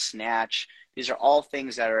kettlebell snatch, these are all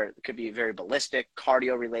things that could be very ballistic,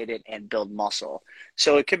 cardio related, and build muscle.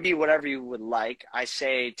 So it could be whatever you would like. I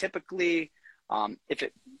say typically, if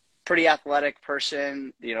it pretty athletic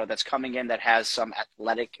person, you know, that's coming in that has some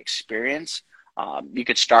athletic experience, you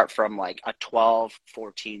could start from like a 12,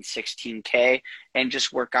 14, 16K and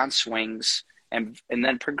just work on swings and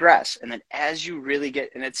then progress. And then as you really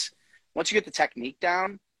once you get the technique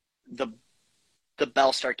down, the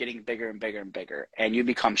bells start getting bigger and bigger and bigger, and you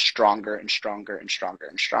become stronger and stronger and stronger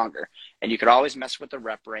and stronger. And you could always mess with the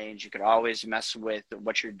rep range. You could always mess with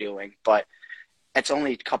what you're doing, but it's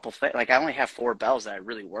only a couple things. Like I only have 4 bells that I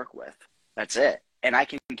really work with. That's it. And I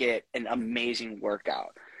can get an amazing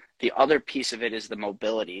workout. The other piece of it is the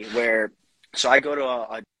mobility so I go to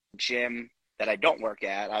a gym that I don't work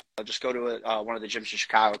at. I'll just go to one of the gyms in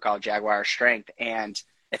Chicago called Jaguar Strength, and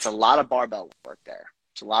it's a lot of barbell work there.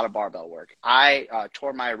 It's a lot of barbell work. I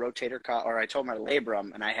tore my rotator cuff, or I tore my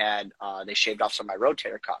labrum, and I had they shaved off some of my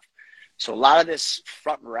rotator cuff. So a lot of this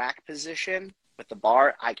front rack position with the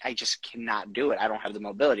bar, I just cannot do it. I don't have the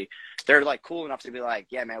mobility. They're like cool enough to be like,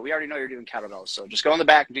 yeah, man, we already know you're doing kettlebells, so just go in the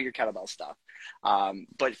back and do your kettlebell stuff.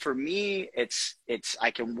 But for me, it's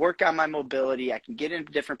I can work on my mobility. I can get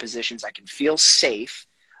into different positions. I can feel safe.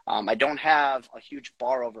 I don't have a huge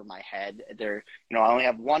bar over my head. I only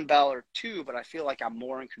have 1 bell or 2, but I feel like I'm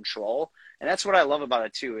more in control. And that's what I love about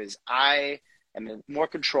it too, is I am in more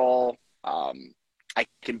control. I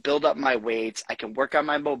can build up my weights. I can work on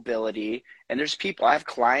my mobility. And I have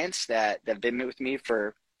clients that have been with me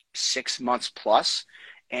for 6 months plus,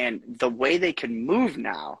 and the way they can move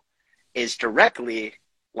now is directly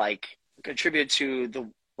like contribute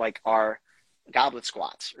to our goblet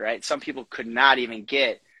squats, right? Some people could not even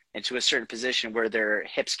get into a certain position where their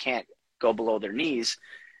hips can't go below their knees.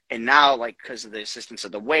 And now, like, because of the assistance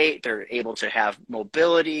of the weight, they're able to have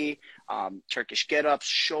mobility, Turkish get-ups,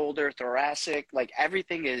 shoulder, thoracic, like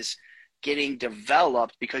everything is getting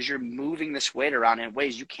developed because you're moving this weight around in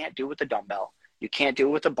ways you can't do with a dumbbell. You can't do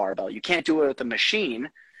it with a barbell. You can't do it with a machine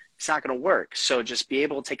it's not going to work. So just be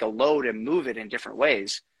able to take a load and move it in different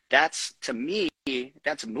ways. That's, to me,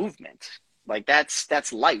 that's movement. Like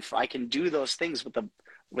that's life. I can do those things with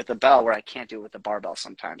the bell where I can't do it with the barbell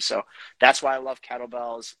sometimes. So that's why I love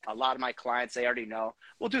kettlebells. A lot of my clients, they already know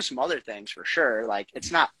we'll do some other things for sure. Like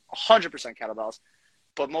it's not 100% kettlebells,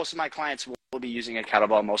 but most of my clients will be using a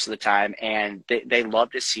kettlebell most of the time, and they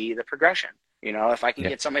love to see the progression. You know, if I can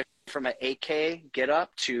get somebody from an 8K get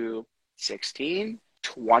up to 16,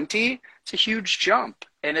 20, it's a huge jump,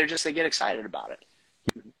 and they get excited about it.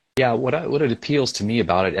 Yeah, what it appeals to me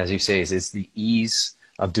about it, as you say, is the ease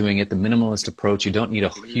of doing it, the minimalist approach. You don't need a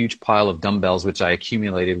huge pile of dumbbells, which I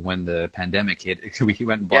accumulated when the pandemic hit. We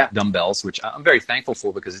went and bought dumbbells, which I'm very thankful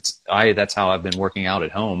for, because that's how I've been working out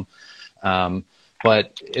at home.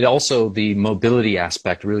 But it also, the mobility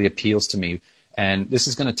aspect really appeals to me. And this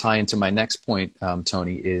is going to tie into my next point,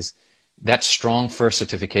 Tony, is that Strong First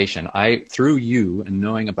certification. Through you and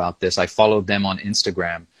knowing about this, I followed them on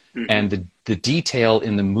Instagram. And the detail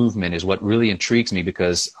in the movement is what really intrigues me,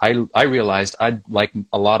 because I realized like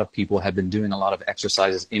a lot of people, had been doing a lot of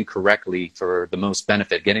exercises incorrectly for the most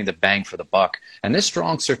benefit, getting the bang for the buck. And this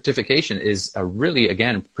Strong certification is a really,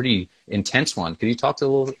 again, pretty intense one. Could you talk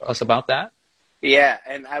to us about that? Yeah,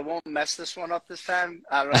 and I won't mess this one up this time.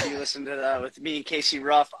 I don't know if you listened to that with me and Casey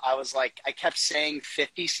Ruff. I was like, I kept saying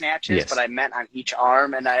 50 snatches, but I meant on each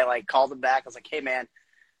arm. And I like called him back. I was like, hey, man,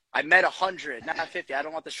 I meant 100, not 50. I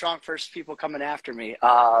don't want the Strong First people coming after me.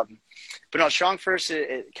 But no, Strong First,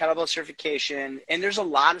 kettlebell certification. And there's a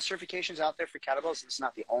lot of certifications out there for kettlebells. It's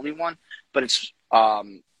not the only one, but it's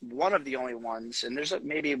one of the only ones. And there's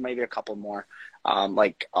maybe a couple more.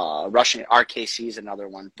 Russian RKC is another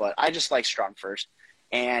one, but I just like Strong First.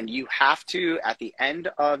 And you have to, at the end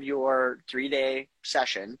of your 3-day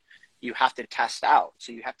session, you have to test out.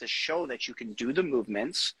 So you have to show that you can do the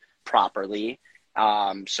movements properly.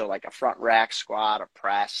 So like a front rack squat, a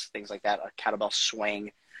press, things like that, a kettlebell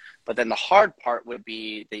swing. But then the hard part would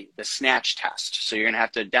be the snatch test. So you're going to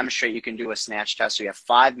have to demonstrate you can do a snatch test. So you have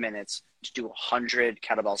 5 minutes to do 100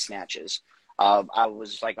 kettlebell snatches. I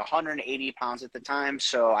was like 180 pounds at the time,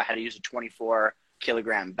 so I had to use a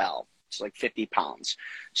 24-kilogram bell. It's like 50 pounds.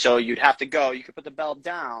 So you'd have to go. You could put the bell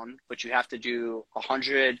down, but you have to do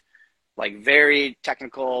 100 like very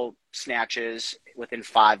technical snatches within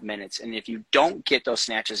 5 minutes. And if you don't get those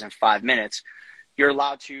snatches in 5 minutes, you're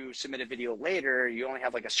allowed to submit a video later. You only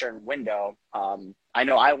have like a certain window. I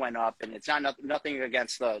know I went up, and it's nothing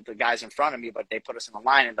against the guys in front of me, but they put us in the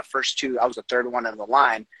line. And the first two, I was the third one in the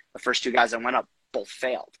line. The first two guys that went up both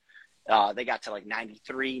failed. They got to like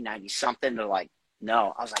 93, 90 something. They're like,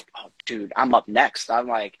 no. I was like, oh, dude, I'm up next. I'm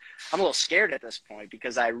a little scared at this point,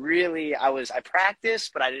 because I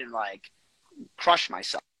practiced, but I didn't like crush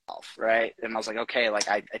myself, right? And I was like, okay, like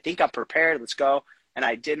I think I'm prepared. Let's go. And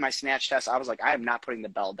I did my snatch test. I was like, I am not putting the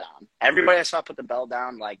bell down. Everybody I saw put the bell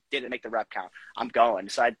down, like didn't make the rep count. I'm going.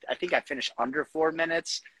 So I think I finished under 4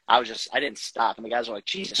 minutes. I didn't stop. And the guys were like,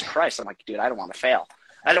 Jesus Christ. I'm like, dude, I don't want to fail.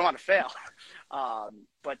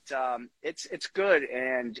 But it's good.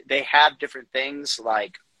 And they have different things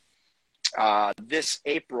like this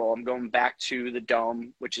April, I'm going back to the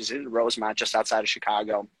Dome, which is in Rosemont, just outside of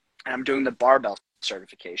Chicago. And I'm doing the barbell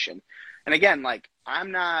certification. And again, like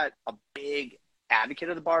I'm not a big advocate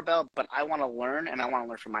of the barbell, but I want to learn, and I want to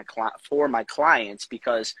learn for my clients,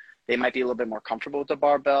 because they might be a little bit more comfortable with the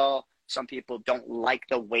barbell. Some people don't like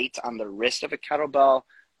the weight on the wrist of a kettlebell.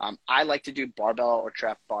 I like to do barbell or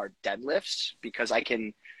trap bar deadlifts, because I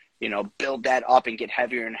can, build that up and get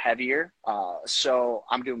heavier and heavier. So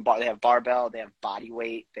I'm doing, they have barbell, they have body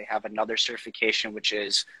weight. They have another certification, which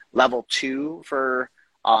is level 2 for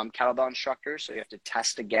kettlebell instructors. So you have to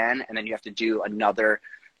test again, and then you have to do another,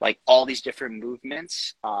 like all these different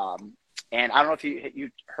movements. And I don't know if you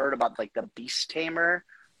heard about like the Beast Tamer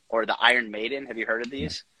or the Iron Maiden. Have you heard of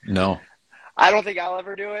these? No. I don't think I'll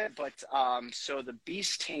ever do it, but so the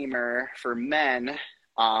Beast Tamer for men,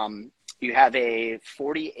 you have a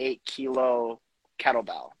 48-kilo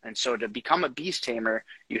kettlebell. And so to become a Beast Tamer,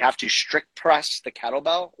 you have to strict press the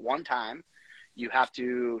kettlebell 1 time. You have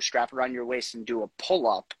to strap around your waist and do a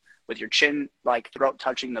pull-up with your chin, like throat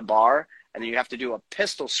touching the bar. And then you have to do a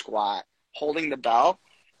pistol squat holding the bell,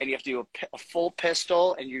 and you have to do a full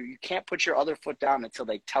pistol, and you can't put your other foot down until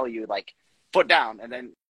they tell you, like, foot down, and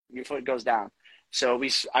then your foot goes down. So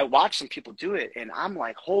I watched some people do it, and I'm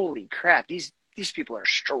like, holy crap, these people are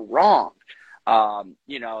strong.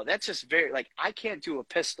 That's just very, like, I can't do a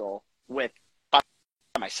pistol by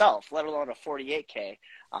myself, let alone a 48K.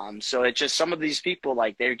 So it's just some of these people,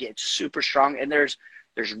 like, they get super strong, and there's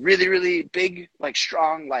really, really big, like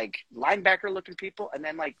strong, like linebacker looking people. And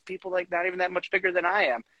then like people like not even that much bigger than I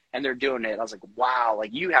am. and they're doing it. I was like, wow,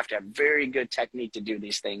 like you have to have very good technique to do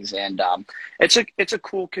these things. And it's a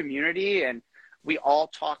cool community, and we all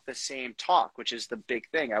talk the same talk, which is the big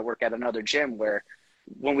thing. I work at another gym where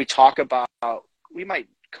when we talk about, we might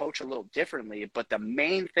coach a little differently, but the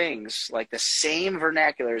main things, like the same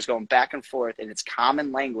vernacular is going back and forth, and it's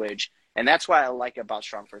common language. And that's why I like it about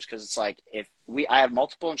Strong First, because it's like I have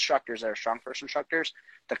multiple instructors that are Strong First instructors,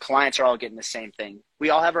 the clients are all getting the same thing. We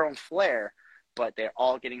all have our own flair, but they're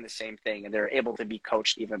all getting the same thing, and they're able to be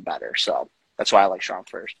coached even better. So that's why I like Strong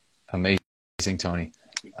First. Amazing, Tony.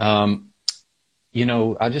 You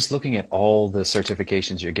know, I'm just looking at all the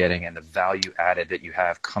certifications you're getting and the value added that you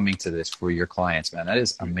have coming to this for your clients, man. That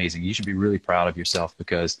is amazing. You should be really proud of yourself,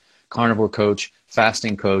 because carnivore coach,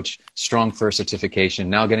 fasting coach, Strong First certification,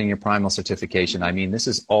 now getting your primal certification. I mean, this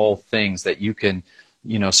is all things that you can,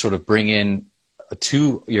 you know, sort of bring in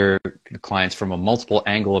to your clients from a multiple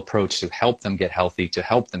angle approach to help them get healthy, to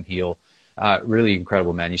help them heal. Really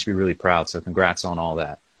incredible, man. You should be really proud. So congrats on all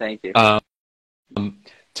that. Thank you.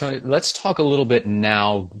 Tony, let's talk a little bit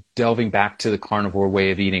now, delving back to the carnivore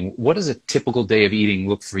way of eating. What does a typical day of eating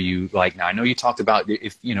look for you like now? I know you talked about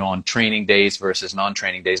if, you know, on training days versus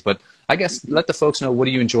non-training days, but I guess let the folks know, what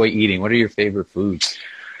do you enjoy eating? What are your favorite foods?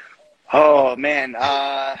 Oh man.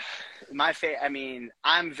 I mean,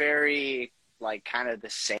 I'm very like kind of the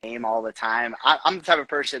same all the time. I'm the type of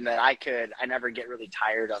person that I never get really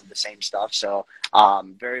tired of the same stuff. So,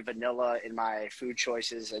 very vanilla in my food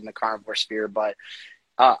choices in the carnivore sphere, but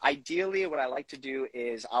ideally, what I like to do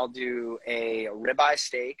is I'll do a ribeye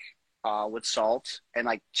steak with salt and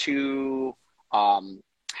like 2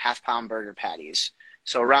 half-pound burger patties.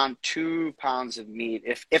 So around 2 pounds of meat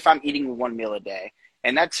if I'm eating 1 meal a day.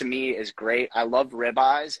 And that to me is great. I love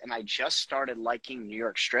ribeyes, and I just started liking New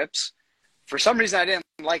York strips. For some reason, I didn't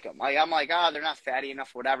like them. I'm like, they're not fatty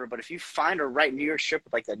enough, whatever. But if you find a right New York strip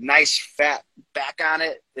with like the nice fat back on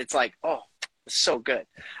it, it's like, oh, so good.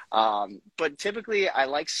 But typically I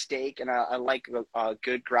like steak, and I like a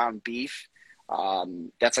good ground beef.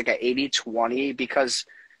 That's like a 80-20, because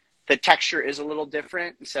the texture is a little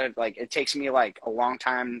different. Instead of like, it takes me like a long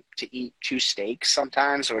time to eat 2 steaks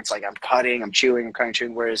sometimes. So it's like I'm cutting, I'm chewing, I'm cutting,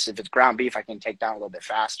 chewing. Whereas if it's ground beef, I can take down a little bit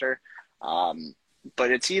faster.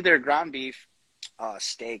 But it's either ground beef,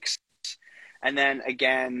 steaks, and then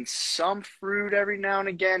again, some fruit every now and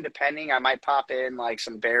again, depending. I might pop in like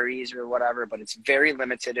some berries or whatever, but it's very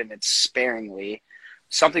limited and it's sparingly.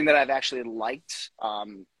 Something that I've actually liked,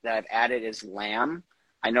 that I've added, is lamb.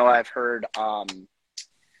 I know I've heard,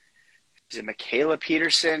 is it Michaela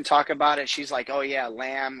Peterson talk about it? She's like, oh yeah,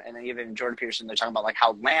 lamb. And then even Jordan Peterson, they're talking about like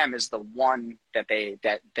how lamb is the one that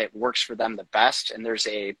that works for them the best. And there's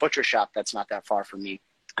a butcher shop that's not that far from me,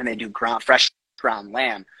 and they do fresh ground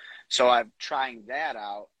lamb. So I'm trying that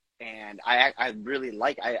out, and I really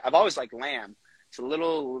like, I've always liked lamb. It's a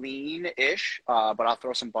little lean-ish, but I'll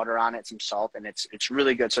throw some butter on it, some salt, and it's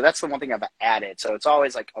really good. So that's the one thing I've added. So it's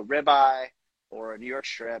always like a ribeye or a New York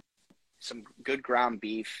strip, some good ground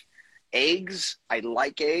beef. Eggs, I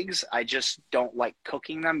like eggs. I just don't like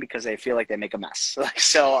cooking them because I feel like they make a mess.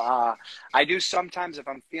 So I do sometimes, if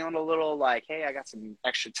I'm feeling a little like, hey, I got some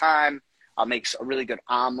extra time, I'll make a really good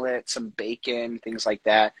omelet, some bacon, things like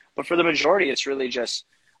that. But for the majority, it's really just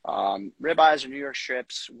ribeyes or New York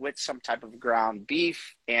strips with some type of ground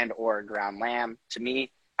beef and or ground lamb. To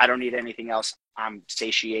me, I don't need anything else. I'm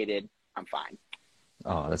satiated. I'm fine.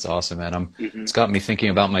 Oh, that's awesome, man. It's got me thinking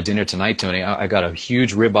about my dinner tonight, Tony. I got a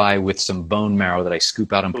huge ribeye with some bone marrow that I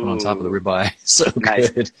scoop out and put on top of the ribeye. So nice.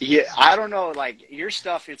 Good. Yeah, I don't know, like your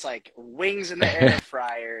stuff, it's like wings in the air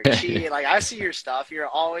fryer. Gee, like I see your stuff. You're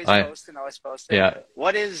always posting. Yeah.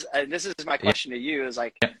 What is, and this is my question to you, is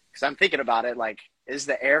like, because I'm thinking about it, like, is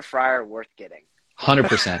the air fryer worth getting?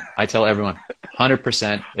 100%. I tell everyone,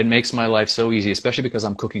 100%. It makes my life so easy, especially because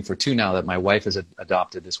I'm cooking for 2 now that my wife has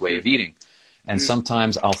adopted this way of eating. And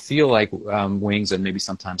sometimes I'll feel like wings, and maybe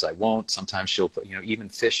sometimes I won't. Sometimes she'll put, you know, even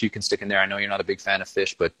fish you can stick in there. I know you're not a big fan of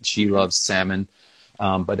fish, but she loves salmon.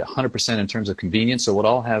 But 100% in terms of convenience. So what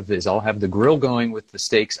I'll have is I'll have the grill going with the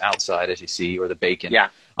steaks outside, as you see, or the bacon. Yeah.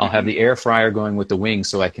 I'll have the air fryer going with the wings,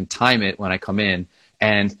 so I can time it when I come in.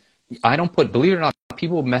 And I don't put, believe it or not,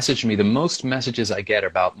 people message me. The most messages I get are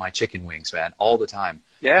about my chicken wings, man, all the time.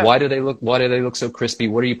 Yeah. Why do they look so crispy?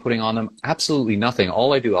 What are you putting on them? Absolutely nothing.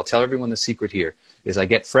 All I do, I'll tell everyone the secret here, is I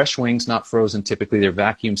get fresh wings, not frozen. Typically, they're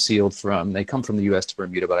vacuum sealed they come from the U.S. to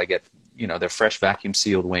Bermuda, but I get, you know, they're fresh vacuum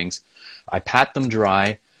sealed wings. I pat them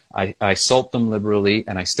dry. I salt them liberally,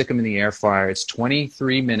 and I stick them in the air fryer. It's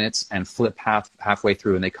 23 minutes and flip halfway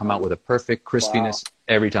through, and they come out with a perfect crispiness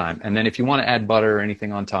every time. And then if you want to add butter or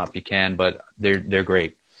anything on top, you can, but they're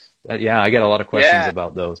great. Yeah, I get a lot of questions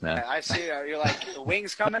about those, man. I see. You're like, the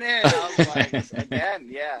wings coming in. I was like, again,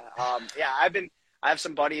 yeah. Yeah, I have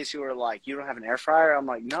some buddies who are like, you don't have an air fryer? I'm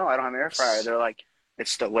like, no, I don't have an air fryer. They're like,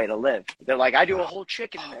 it's the way to live. They're like, I do a whole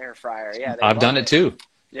chicken in the air fryer. Yeah, they I've love done it too.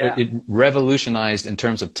 Yeah. It revolutionized in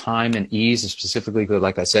terms of time and ease, specifically,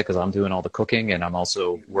 like I said, because I'm doing all the cooking and I'm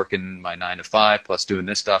also working my 9 to 5 plus doing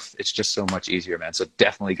this stuff. It's just so much easier, man. So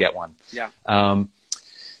definitely get one. Yeah.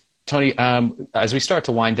 Tony, as we start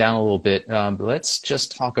to wind down a little bit, let's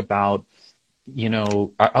just talk about,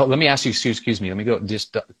 let me ask you, excuse me, let me go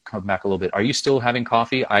just come back a little bit. Are you still having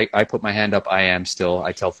coffee? I put my hand up. I am still.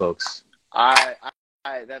 I tell folks.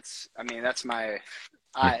 It's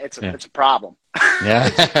a problem. Yeah.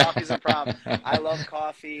 Coffee's a problem. I love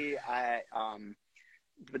coffee.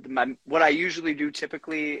 But what I usually do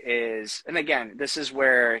typically is, and again, this is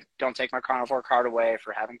where don't take my carnivore card away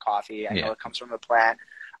for having coffee. I know it comes from a plant.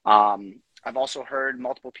 I've also heard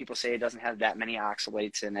multiple people say it doesn't have that many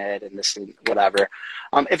oxalates in it and this and whatever.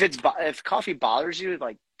 If coffee bothers you,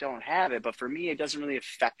 like, don't have it. But for me, it doesn't really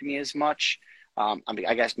affect me as much.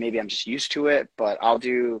 I guess maybe I'm just used to it, but I'll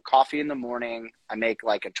do coffee in the morning. I make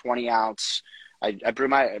like a 20 ounce. I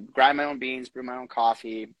grind my own beans, brew my own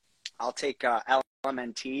coffee. I'll take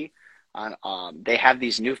LMNT. They have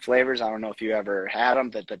these new flavors. I don't know if you ever had them,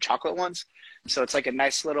 the chocolate ones. So it's like a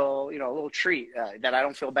nice little, little treat that I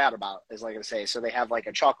don't feel bad about, is like I say. So they have like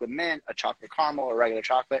a chocolate mint, a chocolate caramel, or regular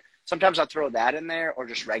chocolate. Sometimes I'll throw that in there, or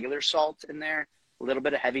just regular salt in there, a little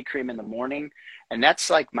bit of heavy cream in the morning. And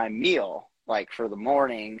that's like my meal, like for the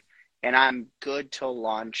morning. And I'm good till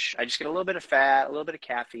lunch. I just get a little bit of fat, a little bit of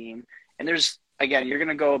caffeine. And again, you're going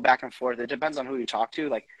to go back and forth. It depends on who you talk to.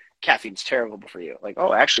 Like, caffeine's terrible for you. Like,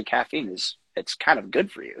 oh, actually caffeine it's kind of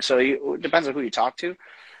good for you. So it depends on who you talk to.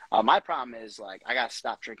 My problem is, like, I got to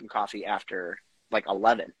stop drinking coffee after like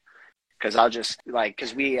 11,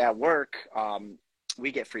 because we at work,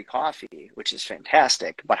 we get free coffee, which is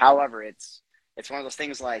fantastic. But however, it's one of those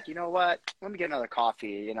things like, you know what, let me get another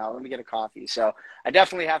coffee, let me get a coffee. So I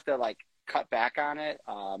definitely have to like cut back on it.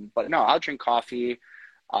 But no, I'll drink coffee.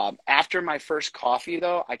 After my first coffee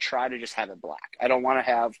though, I try to just have it black. I don't want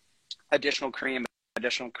to have additional cream. I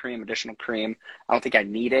don't think I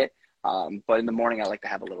need it. But in the morning, I like to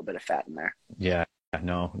have a little bit of fat in there. Yeah,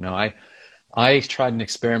 no. I tried an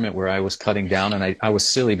experiment where I was cutting down, and I was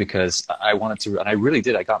silly because I wanted to, and I really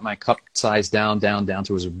did. I got my cup size down to, it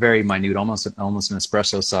was a very minute, almost an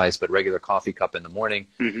espresso size, but regular coffee cup in the morning.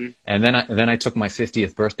 Mm-hmm. And then I took my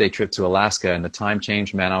 50th birthday trip to Alaska, and the time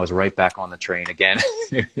changed, man. I was right back on the train again.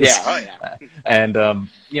 Yeah. And,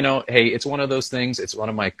 hey, it's one of those things. It's one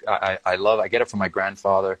of my, I get it from my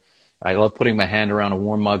grandfather. I love putting my hand around a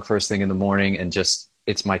warm mug first thing in the morning, and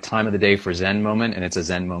it's my time of the day for Zen moment, and it's a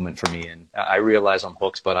Zen moment for me. And I realize I'm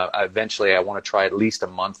hooked, but eventually I want to try at least a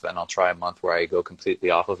month, and I'll try a month where I go completely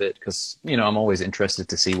off of it, because, I'm always interested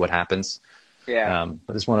to see what happens. Yeah.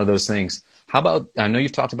 But it's one of those things. How about, I know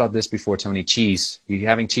you've talked about this before, Tony, cheese. You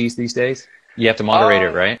having cheese these days? You have to moderate it,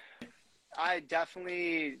 right? I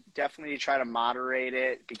definitely try to moderate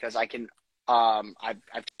it, because I can,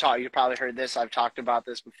 you probably heard this. I've talked about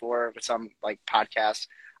this before with some like podcasts.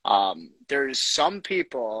 There's some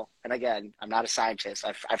people, and again, I'm not a scientist.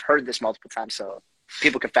 I've heard this multiple times, so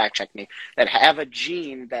people can fact check me, that have a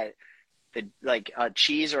gene that like a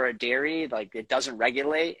cheese or a dairy, like it doesn't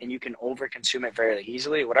regulate, and you can overconsume it very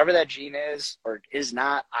easily. Whatever that gene is or is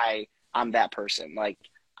not, I'm that person. Like,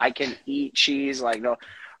 I can eat cheese. Like, no,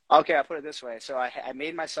 okay, I'll put it this way. So I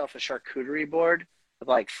made myself a charcuterie board with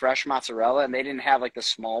like fresh mozzarella, and they didn't have like the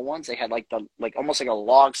small ones. They had like almost like a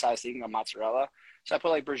log size thing of mozzarella. So I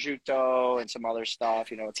put like prosciutto and some other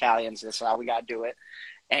stuff, Italians, this is how we got to do it.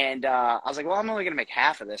 And I was like, well, I'm only going to make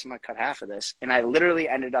half of this. I'm going to cut half of this. And I literally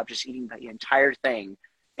ended up just eating the entire thing.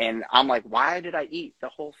 And I'm like, why did I eat the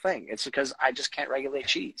whole thing? It's because I just can't regulate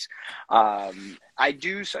cheese. I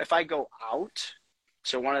do. So if I go out,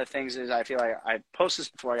 so one of the things is, I feel like I post this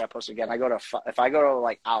before I got posted again. If I go to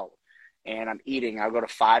like out and I'm eating, I'll go to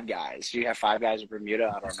Five Guys. Do you have Five Guys in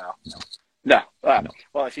Bermuda? I don't know. No.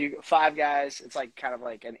 Well, if you Five Guys, it's like kind of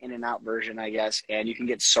like an In-N-Out version, I guess. And you can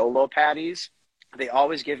get solo patties. They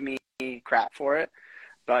always give me crap for it.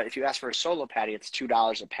 But if you ask for a solo patty, it's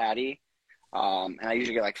 $2 a patty. And I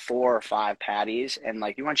usually get like 4 or 5 patties. And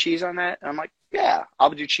like, you want cheese on that? And I'm like, yeah, I'll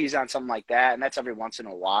do cheese on something like that. And that's every once in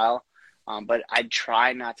a while. But I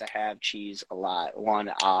try not to have cheese a lot.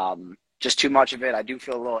 Just too much of it. I do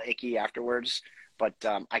feel a little icky afterwards. But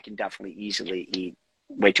I can definitely easily eat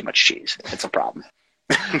way too much cheese. It's a problem.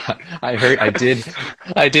 I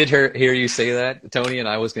did hear you say that, Tony, and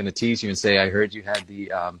I was going to tease you and say I heard you had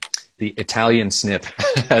the the Italian snip,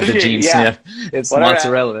 the gene Yeah. snip. It's Whatever.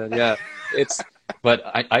 mozzarella. Yeah. But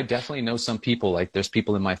I definitely know some people, like there's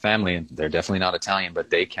people in my family and they're definitely not Italian, but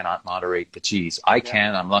they cannot moderate the cheese. I Yeah.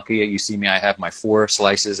 can. I'm lucky. You see me, I have my 4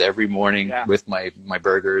 slices every morning Yeah. with my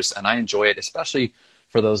burgers, and I enjoy it, especially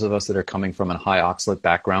for those of us that are coming from a high oxalate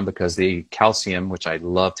background, because the calcium, which I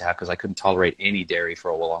love to have because I couldn't tolerate any dairy for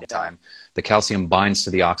a long time, the calcium binds to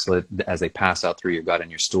the oxalate as they pass out through your gut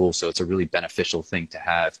and your stool. So it's a really beneficial thing to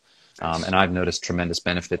have. And I've noticed tremendous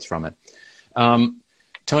benefits from it.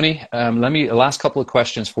 Tony, last couple of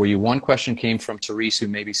questions for you. One question came from Therese, who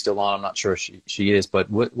may be still on. I'm not sure if she is, but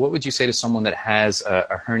what would you say to someone that has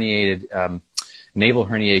a herniated navel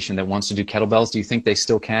herniation that wants to do kettlebells? Do you think they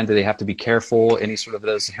still can? Do they have to be careful? Any sort of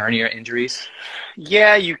those hernia injuries?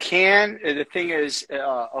 Yeah, you can. The thing is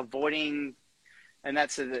avoiding, and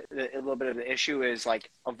that's a little bit of the issue, is like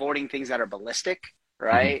avoiding things that are ballistic,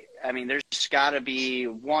 right? Mm-hmm. I mean, there's got to be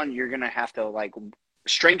one, you're going to have to like,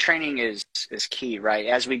 strength training is key, right?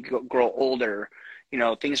 As we grow older, you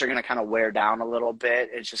know, things are going to kind of wear down a little bit.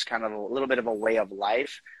 It's just kind of a little bit of a way of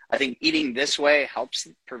life. I think eating this way helps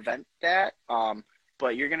prevent that.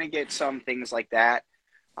 But you're going to get some things like that.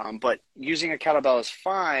 But using a kettlebell is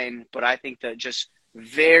fine. But I think that just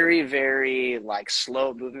very, very like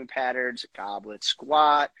slow movement patterns, goblet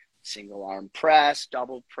squat, single arm press,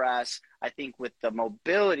 double press. I think with the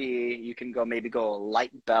mobility, you can maybe go a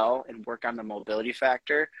light bell and work on the mobility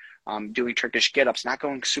factor. Doing Turkish get-ups, not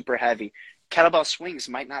going super heavy. Kettlebell swings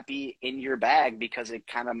might not be in your bag because it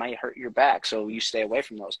kind of might hurt your back, so you stay away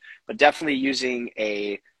from those. But definitely using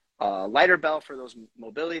a lighter bell for those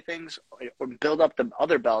mobility things, or build up the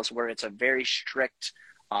other bells where it's a very strict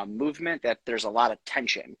movement that there's a lot of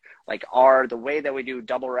tension. Like the way that we do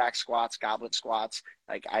double rack squats, goblet squats,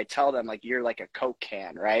 like I tell them, like, you're like a Coke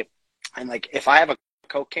can, right? And like if I have a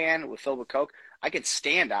Coke can filled with Coke, I could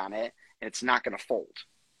stand on it and it's not going to fold.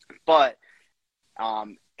 But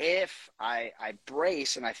if I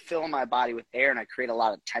brace and I fill my body with air and I create a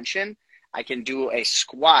lot of tension, I can do a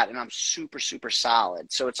squat and I'm super, super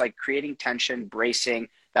solid. So it's like creating tension, bracing.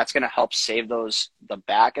 That's going to help save the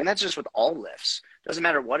back. And that's just with all lifts. Doesn't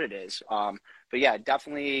matter what it is. But yeah,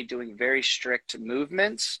 definitely doing very strict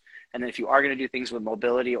movements. And then if you are going to do things with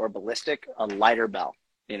mobility or ballistic, a lighter bell,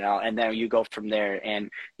 you know, and then you go from there and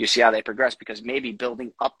you see how they progress, because maybe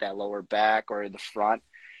building up that lower back or the front,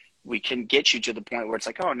 we can get you to the point where it's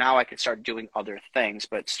like, oh, now I can start doing other things,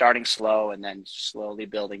 but starting slow and then slowly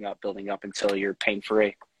building up until you're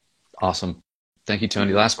pain-free. Awesome. Thank you,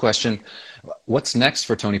 Tony. Last question. What's next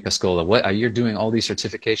for Tony Pescola? You're doing all these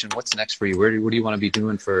certifications. What's next for you? What do you want to be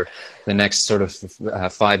doing for the next sort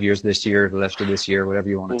of 5 years this year, the rest of this year, whatever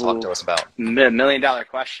you want to talk to us about? $1 million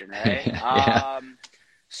question, right? Yeah.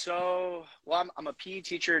 So, well, I'm a PE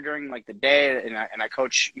teacher during like the day, and I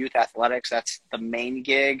coach youth athletics. That's the main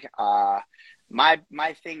gig.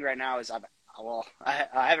 My thing right now is I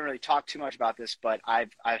haven't really talked too much about this, but I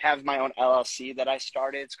have my own LLC that I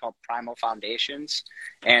started. It's called Primal Foundations,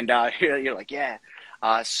 and you're like, yeah.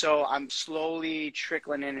 So I'm slowly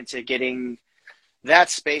trickling into getting that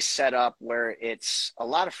space set up where it's a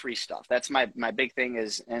lot of free stuff. That's my big thing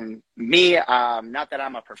is, and me, not that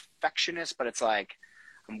I'm a perfectionist, but it's like,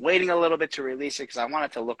 I'm waiting a little bit to release it because I want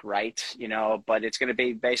it to look right, you know, but it's going to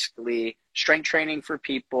be basically strength training for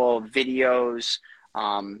people, videos,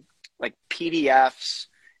 like PDFs.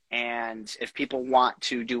 And if people want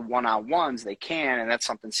to do one-on-ones, they can, and that's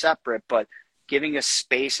something separate, but giving a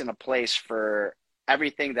space and a place for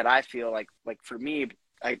everything that I feel like for me,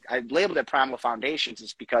 I labeled it Primal Foundations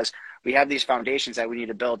is because we have these foundations that we need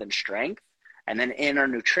to build in strength. And then in our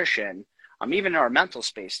nutrition, even in our mental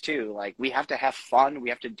space too, like we have to have fun. We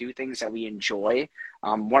have to do things that we enjoy.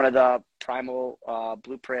 One of the Primal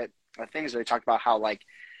Blueprint things that we talked about, how like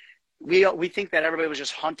we think that everybody was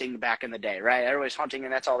just hunting back in the day, right? Everybody's hunting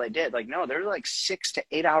and that's all they did. Like, no, there's like 6 to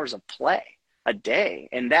 8 hours of play a day.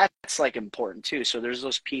 And that's like important too. So there's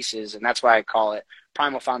those pieces, and that's why I call it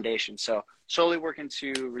Primal Foundation. So slowly working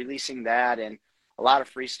to releasing that and a lot of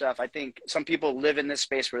free stuff. I think some people live in this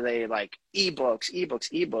space where they like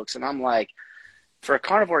ebooks. And I'm like, for a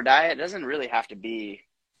carnivore diet, it doesn't have to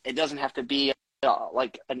be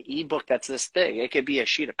like an ebook that's this thing. It could be a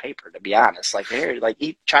sheet of paper, to be honest. Like, here, like,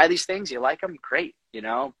 try these things. You like them? Great, you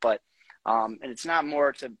know? But, and it's not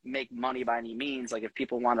more to make money by any means. Like, if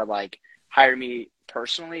people want to like hire me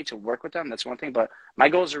personally to work with them, that's one thing. But my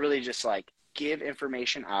goals are really just like give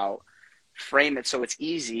information out, frame it so it's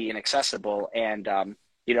easy and accessible. And,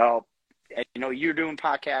 you know, you're doing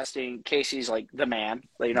podcasting. Casey's like the man,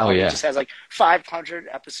 you know, He just has like 500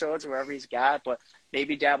 episodes wherever he's got, but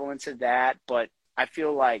maybe dabble into that. But I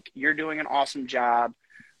feel like you're doing an awesome job.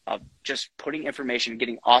 of just putting information,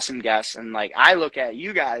 getting awesome guests. And like, I look at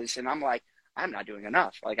you guys and I'm like, I'm not doing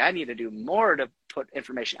enough. Like, I need to do more to put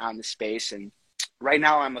information on the space. And right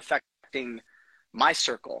now I'm affecting my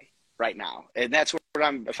circle right now. And that's what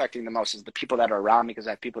I'm affecting the most, is the people that are around me, because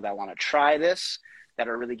I have people that want to try this, that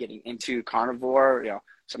are really getting into carnivore. You know,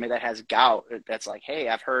 somebody that has gout, that's like, hey,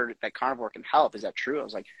 I've heard that carnivore can help. Is that true? I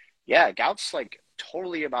was like, yeah, gout's like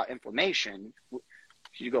totally about inflammation.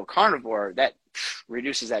 If you go carnivore, that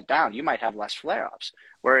reduces that down. You might have less flare-ups.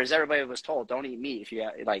 Whereas everybody was told, don't eat meat if you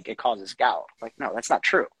like, it causes gout. Like, no, that's not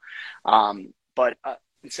true. But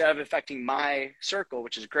instead of affecting my circle,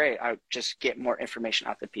 which is great, I just get more information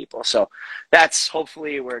out to people. So that's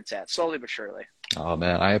hopefully where it's at, slowly but surely. Oh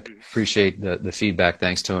man, I appreciate the feedback.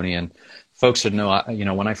 Thanks, Tony. And folks should know, you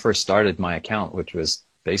know, when I first started my account, which was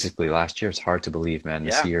basically last year, it's hard to believe, man.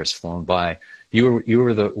 This year has flown by. You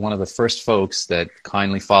were one of the first folks that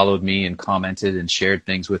kindly followed me and commented and shared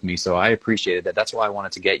things with me. So I appreciated that. That's why I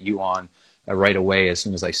wanted to get you on right away as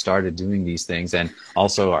soon as I started doing these things. And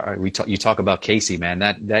also, you talk about Casey, man.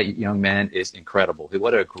 That young man is incredible.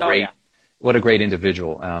 What a great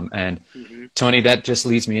individual. And Tony, that just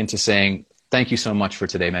leads me into saying, thank you so much for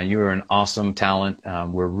today, man. You are an awesome talent.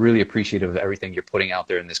 We're really appreciative of everything you're putting out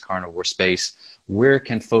there in this carnivore space. Where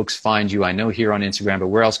can folks find you? I know here on Instagram, but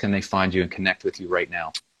where else can they find you and connect with you right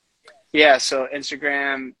now? Yeah, so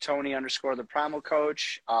Instagram, Tony_the Primal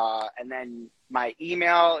Coach. And then my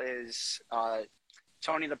email is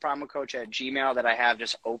TonyThePrimalCoach@gmail that I have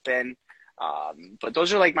just open. But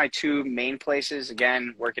those are like my two main places.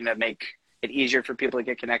 Again, working to make it easier for people to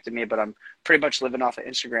get connected to me, but I'm pretty much living off of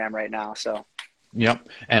Instagram right now. So. Yep.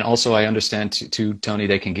 And also I understand too, Tony,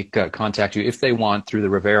 they can contact you if they want through the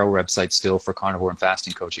Rivero website still for carnivore and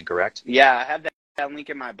fasting coaching, correct? Yeah, I have that link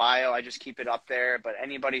in my bio. I just keep it up there, but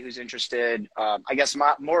anybody who's interested, I guess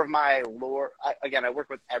more of my lore, again, I work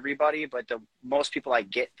with everybody, but the most people I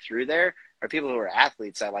get through there are people who are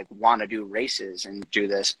athletes that like want to do races and do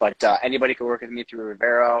this, but anybody can work with me through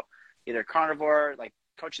Rivero, either carnivore, like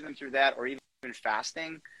coaching them through that, or even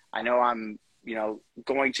fasting. I know I'm, you know,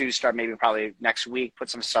 going to start maybe probably next week,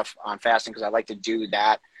 put some stuff on fasting, because I like to do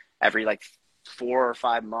that every like 4 or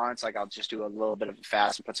 5 months. Like I'll just do a little bit of a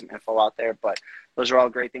fast and put some info out there. But those are all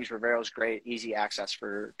great things. Rivero's great, easy access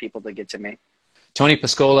for people to get to me. Tony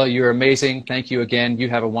Pascola, you're amazing. Thank you again. You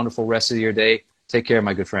have a wonderful rest of your day. Take care,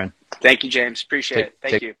 my good friend. Thank you, James. Appreciate it.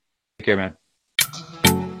 Thank you. Take care, man.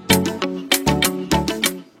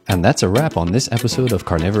 And that's a wrap on this episode of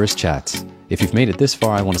Carnivorist Chats. If you've made it this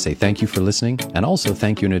far, I want to say thank you for listening, and also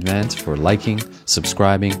thank you in advance for liking,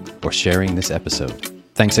 subscribing, or sharing this episode.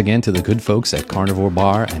 Thanks again to the good folks at Carnivore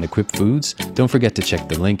Bar and Equip Foods. Don't forget to check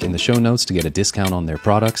the link in the show notes to get a discount on their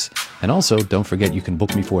products. And also, don't forget you can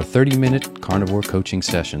book me for a 30-minute carnivore coaching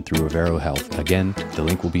session through Rivero Health. Again, the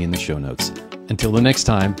link will be in the show notes. Until the next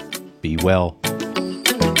time, be well.